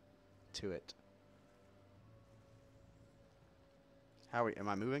us to it. Am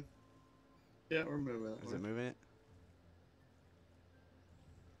I moving? Yeah, we're moving. Is it moving it?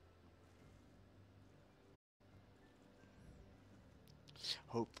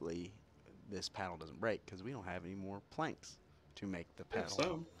 Hopefully this paddle doesn't break because we don't have any more planks to make the paddle.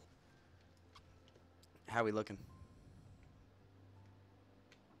 So. How are we looking?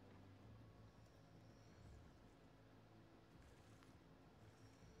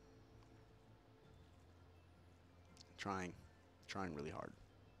 Trying really hard.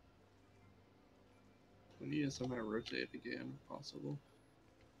 We need to somehow rotate again, if possible.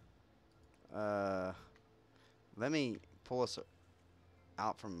 Let me pull us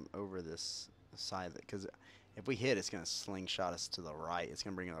out from over this side, because If we hit, it's gonna slingshot us to the right. It's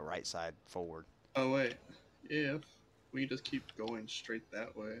gonna bring it the right side forward. Oh wait, if we just keep going straight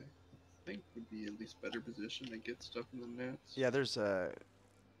that way, I think would be at least better position to get stuff in the nets. Yeah, there's a.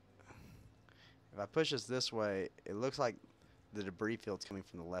 If I push us this way, it looks like the debris field's coming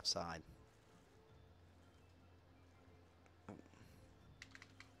from the left side.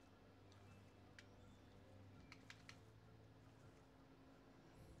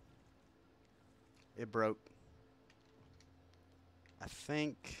 It broke. I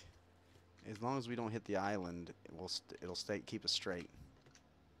think as long as we don't hit the island, it'll stay keep us straight.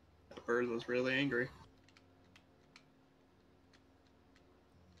 The bird was really angry.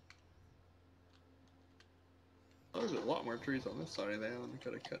 Oh, there's a lot more trees on this side of the island. I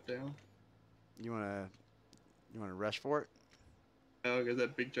could have cut down. You wanna rush for it? Oh, because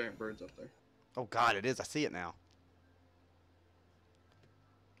that big giant bird's up there. Oh God, it is. I see it now.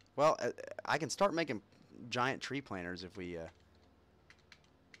 Well, I can start making giant tree planters if we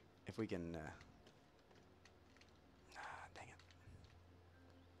can. Dang it.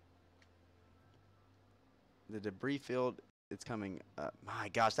 The debris field, it's coming up. My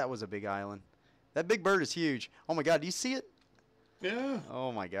gosh, that was a big island. That big bird is huge. Oh my God, do you see it? Yeah.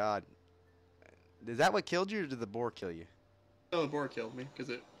 Oh my God. Is that what killed you, or did the boar kill you? Oh, the boar killed me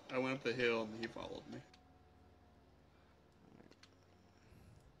because I went up the hill and he followed me.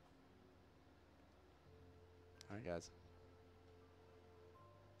 All right, guys.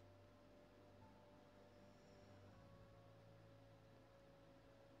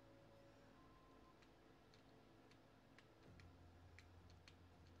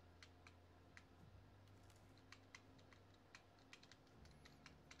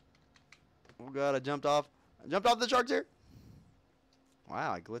 Oh God, I jumped off. I jumped off the sharks here.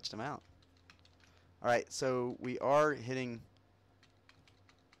 Wow, I glitched him out. All right, so we are hitting.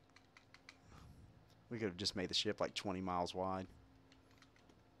 We could have just made the ship like 20 miles wide.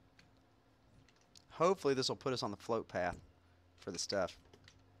 Hopefully this will put us on the float path for the stuff.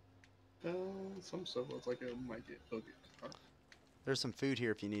 Some stuff looks like it might get okay. There's some food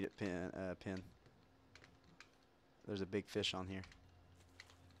here if you need it, Pin. There's a big fish on here.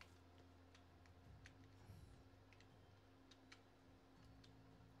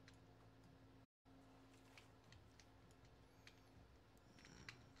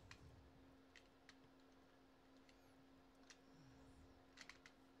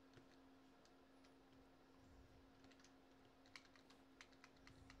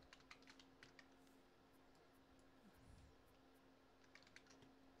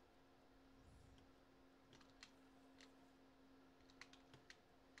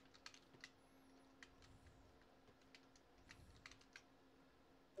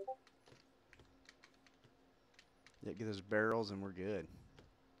 Yeah, get those barrels and we're good.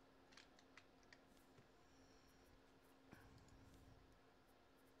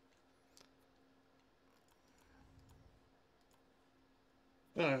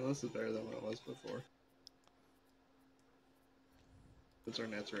 Alright, this is better than what it was before. Because our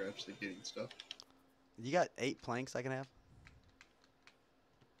nets are actually getting stuff. You got 8 planks I can have?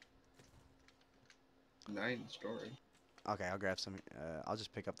 9 story. Okay, I'll grab some. I'll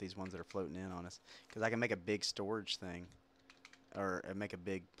just pick up these ones that are floating in on us. Because I can make a big storage thing. Or make a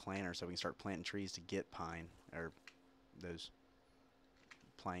big planter so we can start planting trees to get pine. Or those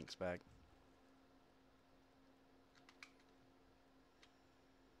planks back.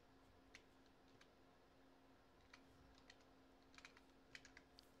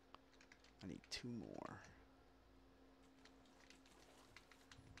 I need 2 more.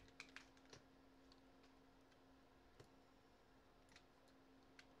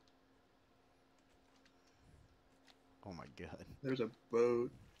 Oh my God. There's a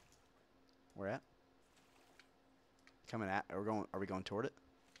boat. Where at? Coming at? Are we going toward it?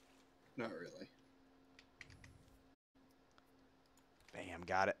 Not really. Bam,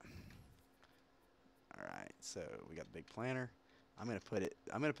 got it. All right, so we got the big planter. I'm gonna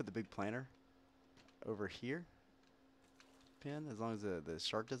put the big planter over here. Pin, as long as the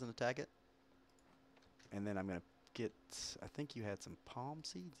shark doesn't attack it. And then I'm gonna get. I think you had some palm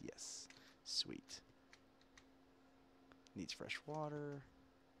seeds. Yes, sweet. Needs fresh water.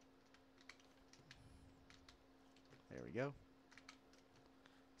 There we go.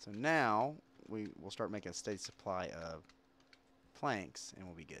 So now we'll start making a steady supply of planks, and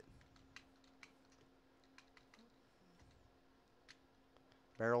we'll be good.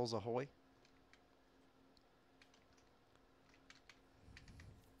 Barrels ahoy.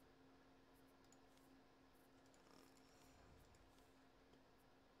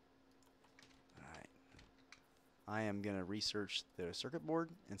 Alright. I am going to research the circuit board,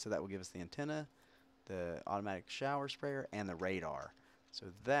 and so that will give us the antenna, the automatic shower sprayer, and the radar. So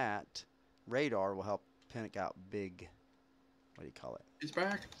that radar will help pick out big, what do you call it? He's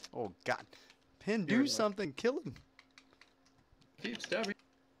back. Oh, God. Pin, Here, do look. something. Kill him. Keep stabbing.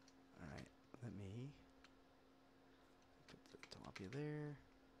 All right, let me put the tilapia there.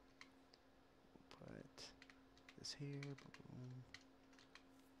 Put this here. Boom.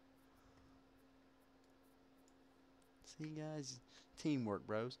 See, guys, teamwork,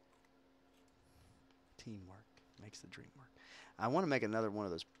 bros. Teamwork makes the dream work. I want to make another one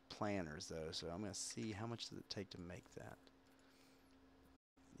of those planners, though, so I'm going to see how much does it take to make that.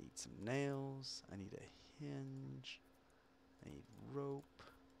 I need some nails. I need a hinge. I need rope.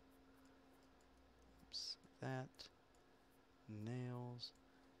 Oops, that. Nails.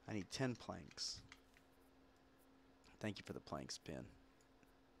 I need 10 planks. Thank you for the planks, Pin.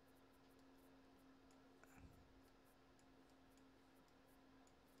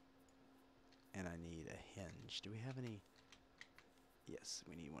 And I need a hinge. Do we have any? Yes,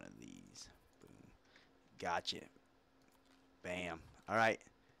 we need one of these. Boom. Gotcha. Bam. All right.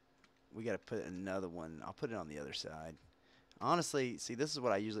 We got to put another one. I'll put it on the other side. Honestly, see, this is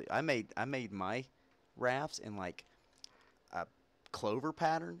what I made my rafts in like a clover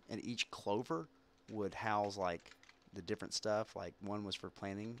pattern, and each clover would house like the different stuff. Like one was for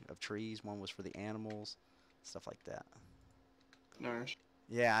planting of trees, one was for the animals, stuff like that. Nice.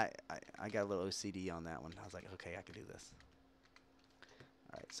 Yeah, I got a little OCD on that one. I was like, okay, I can do this.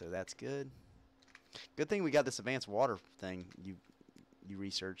 All right, so that's good. Good thing we got this advanced water thing you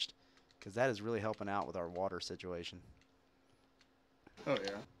researched, because that is really helping out with our water situation. Oh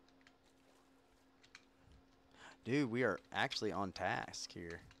yeah. Dude, we are actually on task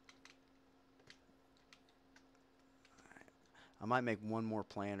here. All right. I might make one more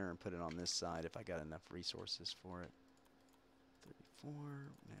planter and put it on this side if I got enough resources for it. 34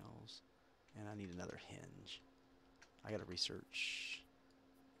 nails, and I need another hinge. I gotta research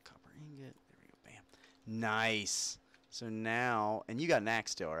copper ingot. There we go. Bam. Nice. So now, and you got an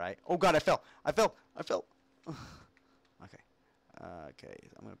axe still, right? Oh God, I fell. I fell. Okay. Okay,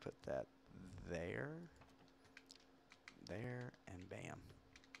 I'm gonna put that there, and bam.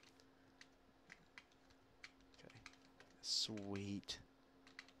 Okay. Sweet.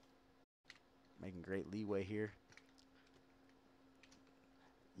 Making great leeway here.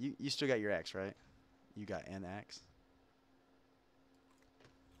 You still got your axe, right? You got an axe.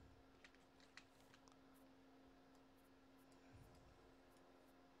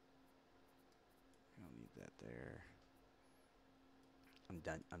 We don't need that there.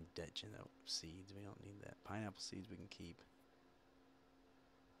 I'm ditching the seeds. We don't need that. Pineapple seeds we can keep.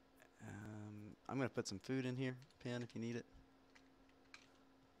 I'm gonna put some food in here, Pen, if you need it.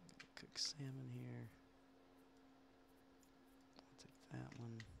 Cook salmon here. I'll take that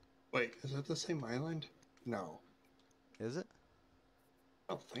one. Wait, is that the same island? No. Is it?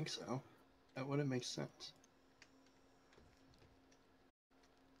 I don't think so. That wouldn't make sense.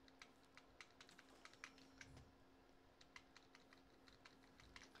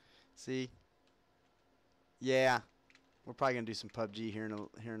 See? Yeah. We're probably gonna do some PUBG here in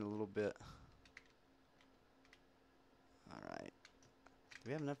a little bit. All right. Do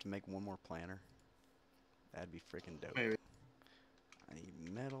we have enough to make one more planter? That'd be freaking dope. Maybe. I need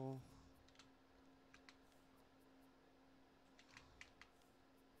metal.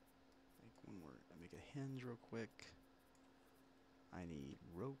 Make one more. Make a hinge real quick. I need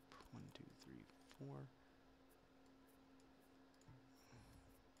rope. 1, 2, 3, 4.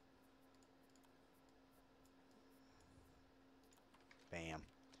 Bam.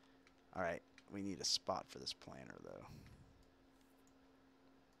 All right. We need a spot for this planter, though.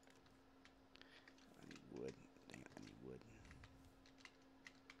 I need wood. Dang it, I need wood.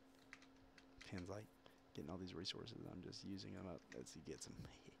 Pen's like getting all these resources. I'm just using them up as he gets them.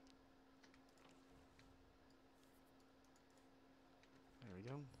 There we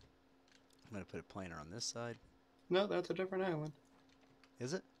go. I'm going to put a planter on this side. No, that's a different island.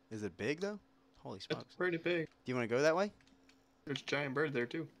 Is it? Is it big, though? Holy smokes. It's pretty big. Do you want to go that way? There's a giant bird there,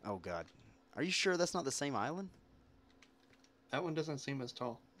 too. Oh, God. Are you sure that's not the same island? That one doesn't seem as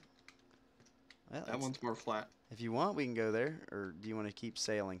tall. Well, That one's more flat. if you want, we can go there. Or do you want to keep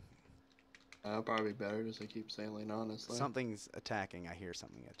sailing? Probably better just to keep sailing, honestly. Something's attacking. I hear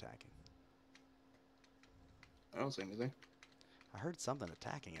something attacking. I don't see anything. I heard something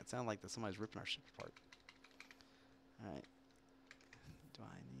attacking. It sounded like somebody's ripping our ship apart. Alright. Do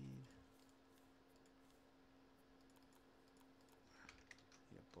I need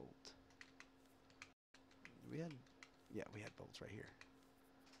a bolt? Yeah, we had bolts right here.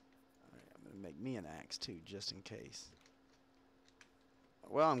 Alright, I'm going to make me an axe too, just in case.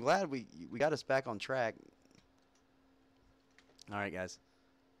 Well, I'm glad we got us back on track. All right, guys.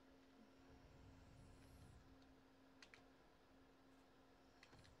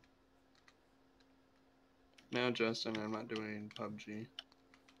 Now, Justin, I'm not doing PUBG.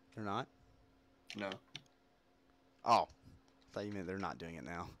 They're not. No. Oh, I thought you meant they're not doing it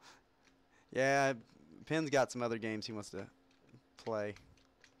now. Yeah, Pen's got some other games he wants to play.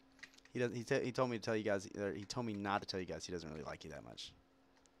 He does. He told me to tell you guys. He told me not to tell you guys. He doesn't really like you that much.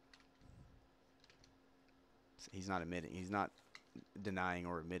 He's not admitting. He's not denying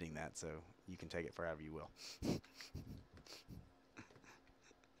or admitting that. So you can take it for however you will.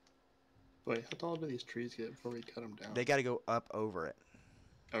 Wait, how tall do these trees get before we cut them down? They got to go up over it.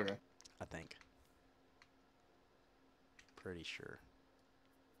 Okay. I think. Pretty sure.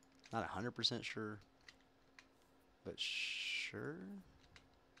 Not 100% sure, but sure.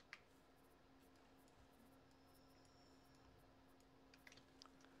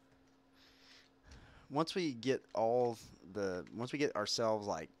 Once we get once we get ourselves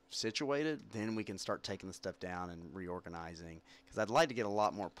like situated, then we can start taking the stuff down and reorganizing. Because I'd like to get a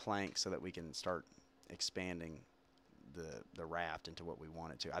lot more planks so that we can start expanding the raft into what we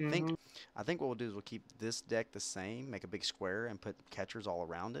want it to. I think what we'll do is we'll keep this deck the same, make a big square, and put catchers all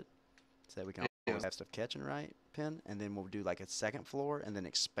around it, so that we can Yeah. always have stuff catching, right, Pin? And then we'll do like a second floor, and then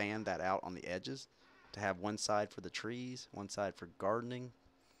expand that out on the edges to have one side for the trees, one side for gardening,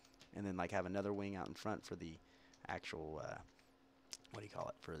 and then like have another wing out in front for the actual what do you call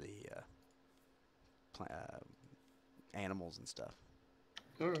it, for the animals and stuff.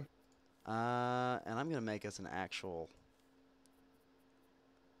 Okay. And I'm gonna make us an actual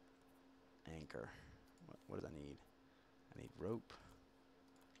anchor. What do I need? I need rope.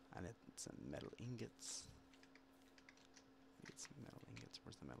 I need some metal ingots. Get some metal ingots.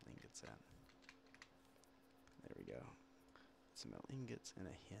 Where's the metal ingots at? There we go. Some metal ingots and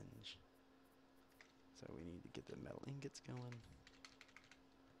a hinge. So we need to get the metal ingots going.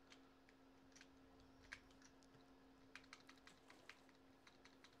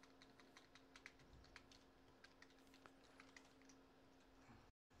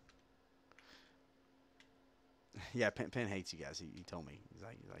 Yeah, Penn hates you guys. He told me. He's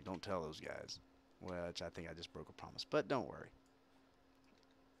like, don't tell those guys. Which I think I just broke a promise. But don't worry.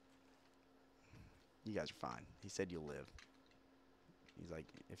 You guys are fine. He said you'll live. He's like,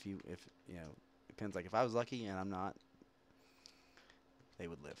 if you know, Penn's like, if I was lucky and I'm not, they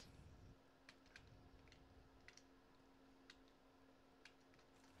would live.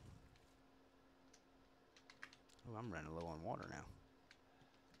 Oh, I'm running low on water now.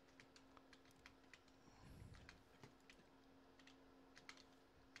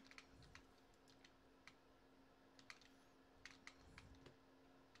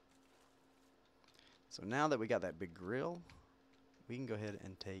 So now that we got that big grill, we can go ahead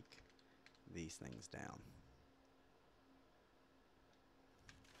and take these things down.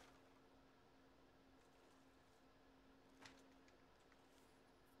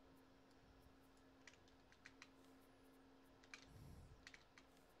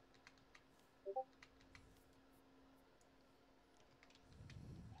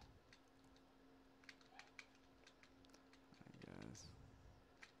 Guys.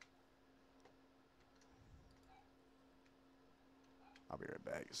 I'll be right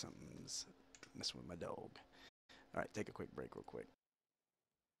back. Something's messing with my dog. All right, take a quick break real quick.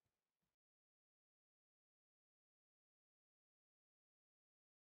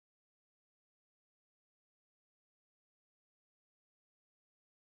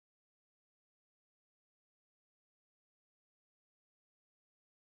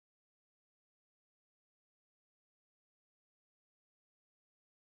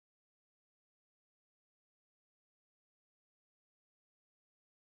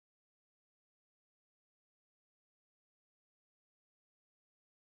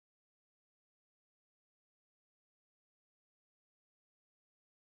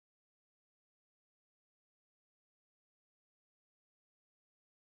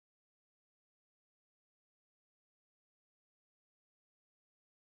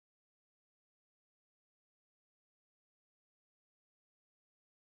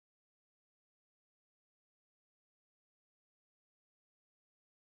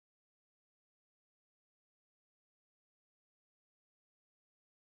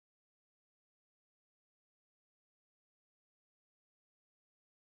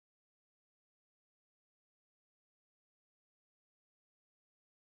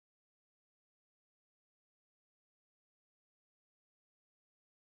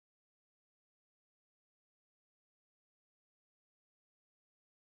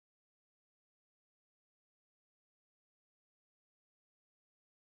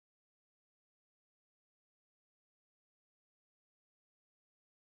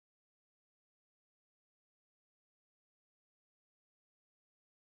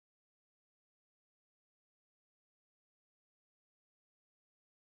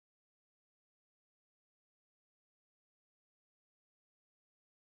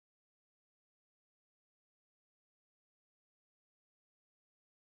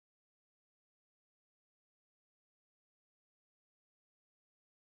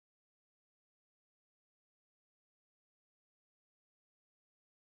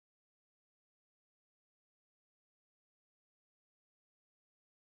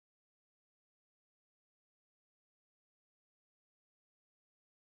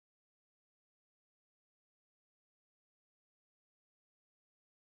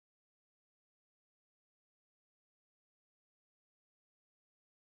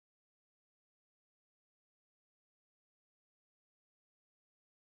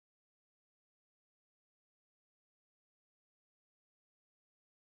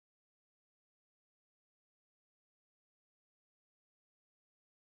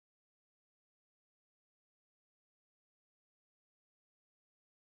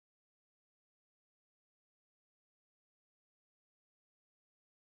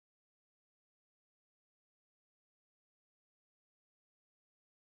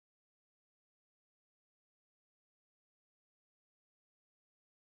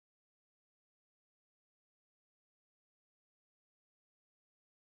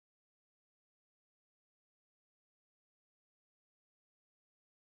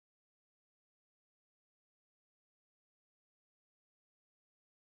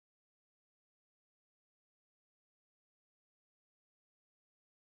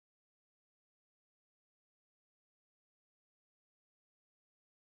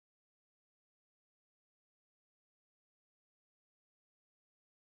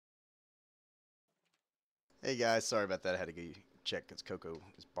 Hey guys, sorry about that. I had to go check because Coco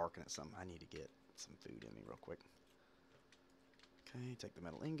is barking at something. I need to get some food in me real quick. Okay, take the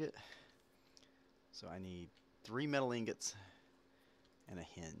metal ingot. So I need 3 metal ingots and a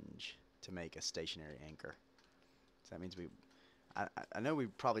hinge to make a stationary anchor. So that means I know we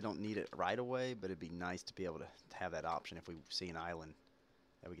probably don't need it right away, but it'd be nice to be able to have that option if we see an island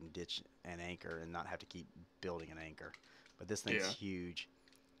that we can ditch an anchor and not have to keep building an anchor. But this thing's huge,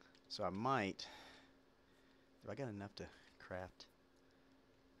 so I might. Do I got enough to craft?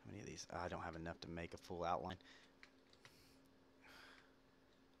 How many of these? I don't have enough to make a full outline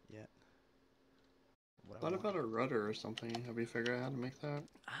yet. What about a rudder or something? Have you figured out how to make that?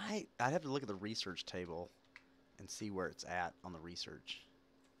 I'd have to look at the research table and see where it's at on the research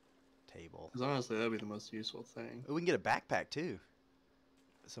table. Because honestly, that'd be the most useful thing. Ooh, we can get a backpack too.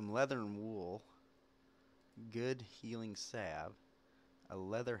 Some leather and wool, good healing salve, a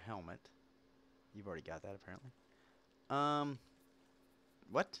leather helmet. You've already got that apparently.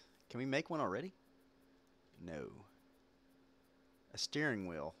 What? Can we make one already? No. A steering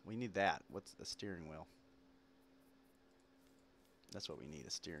wheel. We need that. What's a steering wheel? That's what we need, a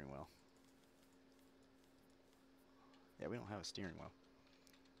steering wheel. Yeah, we don't have a steering wheel.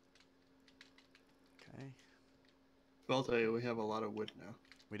 Okay. But I'll tell you, we have a lot of wood now.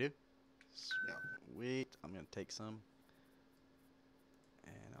 We do? Yeah. Sweet. I'm going to take some.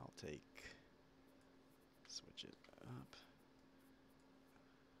 And I'll take... Switch it up.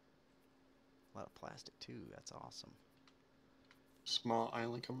 A lot of plastic too. That's awesome. Small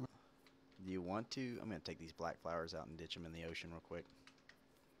island coming up. Do you want to? I'm going to take these black flowers out and ditch them in the ocean real quick.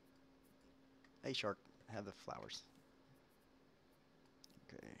 Hey, shark. Have the flowers.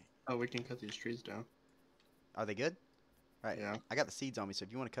 Okay. Oh, we can cut these trees down. Are they good? All right. Yeah. I got the seeds on me, so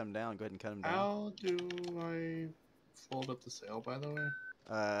if you want to cut them down, go ahead and cut them down. How do I fold up the sail, by the way?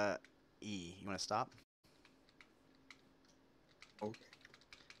 E. You want to stop? Okay.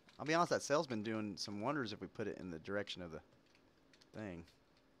 I'll be honest, that sail's been doing some wonders if we put it in the direction of the thing.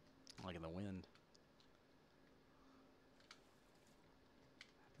 Like in the wind.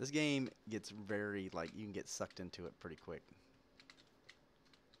 This game gets very, like, you can get sucked into it pretty quick.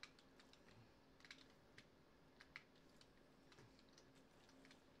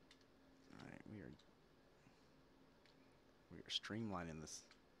 Alright, we are streamlining this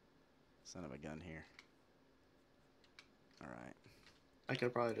son of a gun here. Alright. I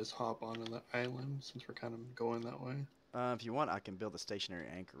could probably just hop onto the island since we're kind of going that way. If you want, I can build a stationary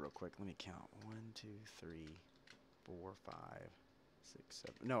anchor real quick. Let me count. 1, 2, 3, 4, 5, 6,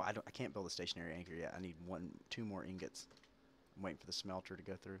 7. No, I can't build a stationary anchor yet. I need 2 more ingots. I'm waiting for the smelter to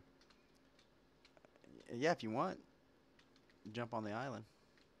go through. Yeah, if you want, jump on the island.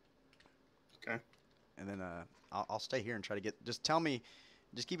 Okay. And then I'll stay here and try to get. Just tell me.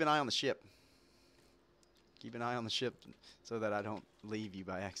 Just keep an eye on the ship. Keep an eye on the ship so that I don't leave you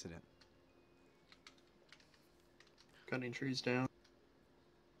by accident. Cutting trees down.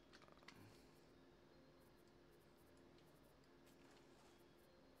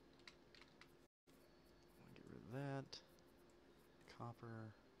 I'll get rid of that. Copper.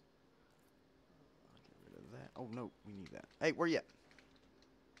 I'll get rid of that. Oh, no, we need that. Hey, where you at?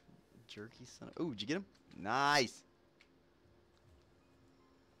 Jerky son of... Ooh, did you get him? Nice.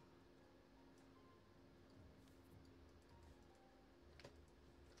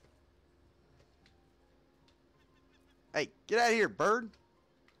 Hey, get out of here, bird.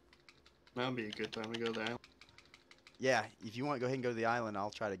 That'd be a good time to go there. Yeah, if you want to go ahead and go to the island, I'll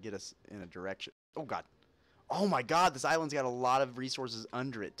try to get us in a direction. Oh, God. Oh, my God. This island's got a lot of resources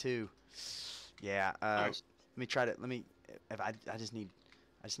under it, too. Yeah. Nice. Let me try to... Let me... If I just need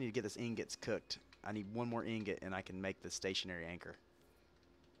to get this ingots cooked. I need 1 more ingot, and I can make the stationary anchor.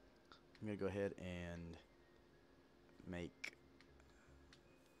 I'm going to go ahead and make...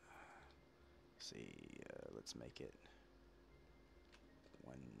 let's make it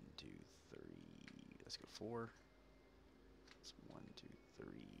 1, 2, 3. Let's go 4. It's 1, 2, 3,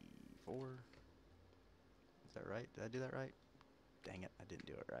 4. Is that right? Did I do that right? Dang it, I didn't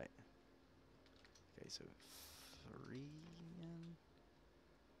do it right. Okay, so 3 and...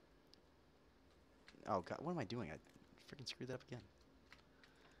 Oh, God, what am I doing? I freaking screwed that up again.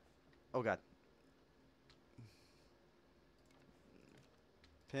 Oh, God.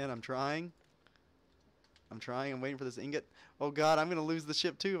 Pen, I'm trying. I'm waiting for this ingot. Oh, God, I'm going to lose the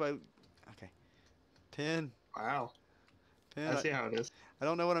ship, too. If I... Okay. Pen. Wow. Pen, I see how it is. I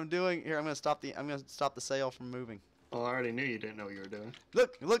don't know what I'm doing. Here, I'm going to stop the sail from moving. Well, I already knew you didn't know what you were doing.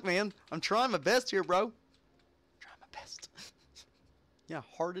 Look, man. I'm trying my best here, bro. Trying my best. Yeah,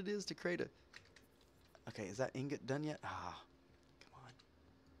 how hard it is to create a... Okay, is that ingot done yet? Ah, come on.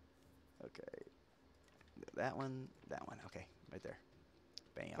 Okay. that one, that one. Okay, right there.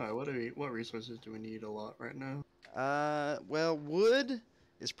 Bam. All right, what resources do we need a lot right now? Well, wood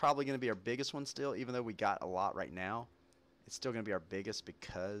is probably going to be our biggest one still, even though we got a lot right now. It's still going to be our biggest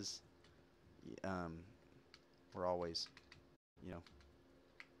because um, we're always, you know,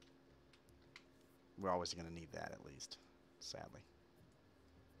 we're always going to need that at least, sadly.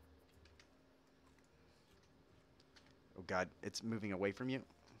 Oh God, it's moving away from you.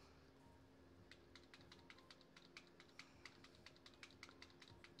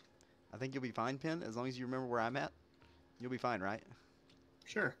 I think you'll be fine, Pin, as long as you remember where I'm at. You'll be fine, right?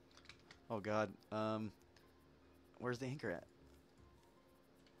 Sure. Oh God, where's the anchor at?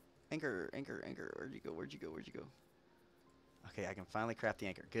 Anchor, anchor, anchor. Where'd you go? Where'd you go? Where'd you go? Okay, I can finally craft the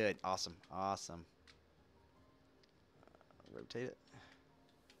anchor. Good, awesome, awesome. Rotate it.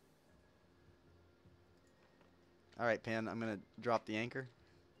 All right, Pin, I'm gonna drop the anchor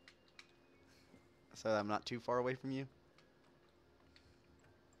so that I'm not too far away from you.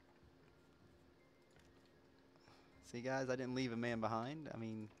 See, guys, I didn't leave a man behind. I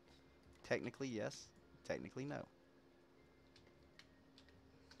mean, technically, yes. Technically, no.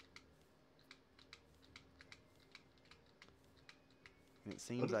 And it What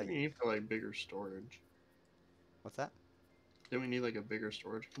seems do like... we need for like bigger storage? What's that? Do we need like a bigger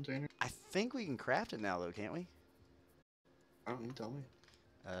storage container? I think we can craft it now, though, can't we? I don't know. Tell me.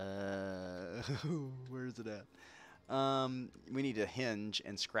 Where's it at? We need a hinge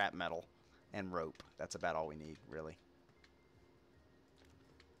and scrap metal and rope. That's about all we need, really.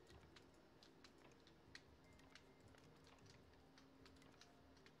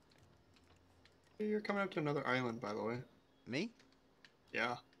 You're coming up to another island, by the way. Me?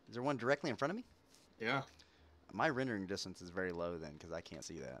 Yeah. Is there one directly in front of me? Yeah. My rendering distance is very low then, because I can't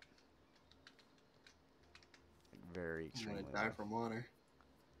see that. Like very I'm extremely gonna die low. from water.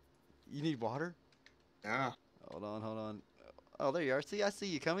 You need water? Yeah. Hold on, hold on. Oh, there you are. See, I see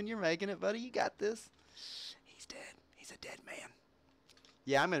you coming. You're making it, buddy. You got this. He's dead. He's a dead man.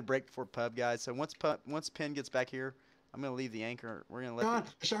 Yeah, I'm gonna break before pub, guys. So once Penn gets back here, I'm gonna leave the anchor. We're gonna let. God,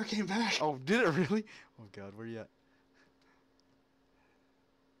 the shark came back. Oh, did it really? Oh God, where you at?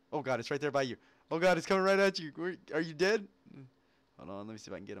 Oh God, it's right there by you. Oh God, it's coming right at you. Are you dead? Hold on, let me see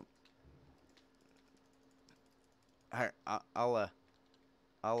if I can get him. All right,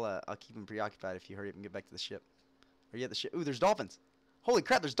 I'll keep him preoccupied if you hurry up and get back to the ship. Are you at the ship? Ooh, there's dolphins. Holy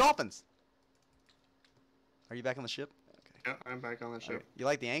crap, there's dolphins. Are you back on the ship? Okay. Yeah, I'm back on the ship. Okay. You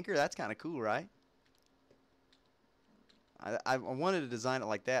like the anchor? That's kind of cool, right? I wanted to design it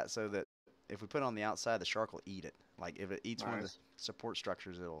like that so that if we put it on the outside, the shark will eat it. Like if it eats one of the support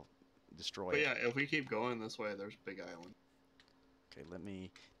structures, it'll destroy But it. yeah, if we keep going this way, there's a big island. Okay, let me...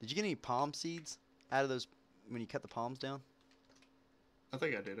 Did you get any palm seeds out of those when you cut the palms down? I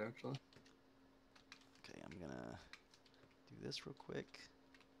think I did, actually. Okay, I'm gonna do this real quick.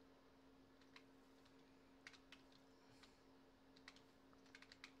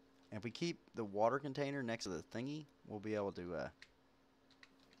 And if we keep the water container next to the thingy, we'll be able to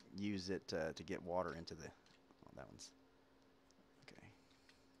use it to get water into the... Oh, that one's... Okay.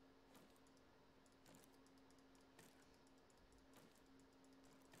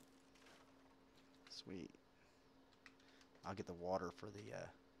 Sweet. I'll get the water for the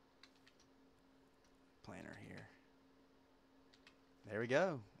planter here. There we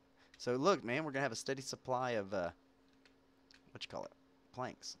go. So look, man, we're gonna have a steady supply of what you call it,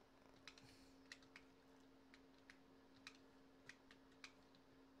 planks.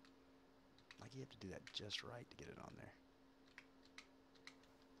 Like you have to do that just right to get it on there.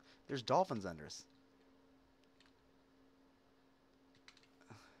 There's dolphins under us.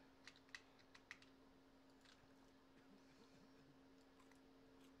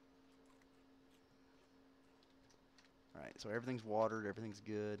 Alright, so everything's watered, everything's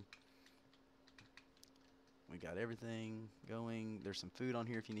good. We got everything going. There's some food on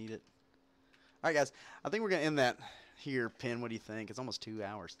here if you need it. Alright, guys, I think we're going to end that here. Penn, what do you think? It's almost 2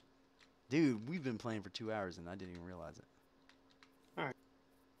 hours. Dude, we've been playing for 2 hours and I didn't even realize it. Alright.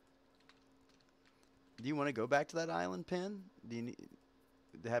 Do you want to go back to that island, Penn? Do you need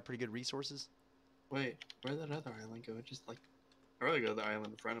to have pretty good resources? Wait, where'd that other island go? Just like, I'd rather go to the island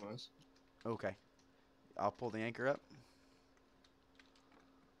in front of us. Okay. I'll pull the anchor up.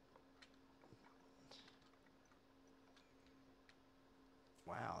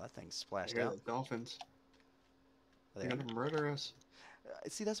 Wow, that thing's splashed out. The dolphins. Are they They're gonna murder us.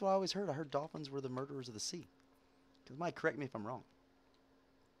 See, that's what I always heard. I heard dolphins were the murderers of the sea. Because Mike, correct me if I'm wrong.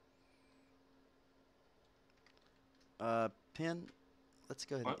 Penn, let's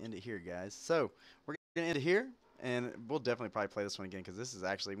go ahead and end it here, guys. So, we're going to end it here, and we'll definitely probably play this one again, because this is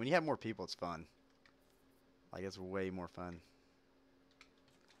actually, when you have more people, it's fun. Like, it's way more fun.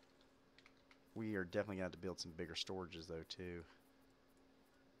 We are definitely going to have to build some bigger storages, though, too.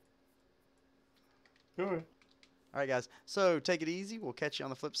 Sure. All right, guys. So take it easy. We'll catch you on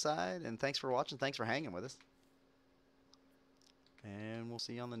the flip side. And thanks for watching. Thanks for hanging with us. And we'll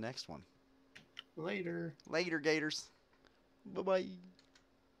see you on the next one. Later. Later, Gators. Bye-bye.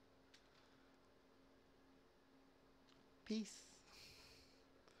 Peace.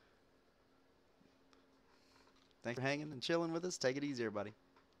 Thanks for hanging and chilling with us. Take it easy, everybody.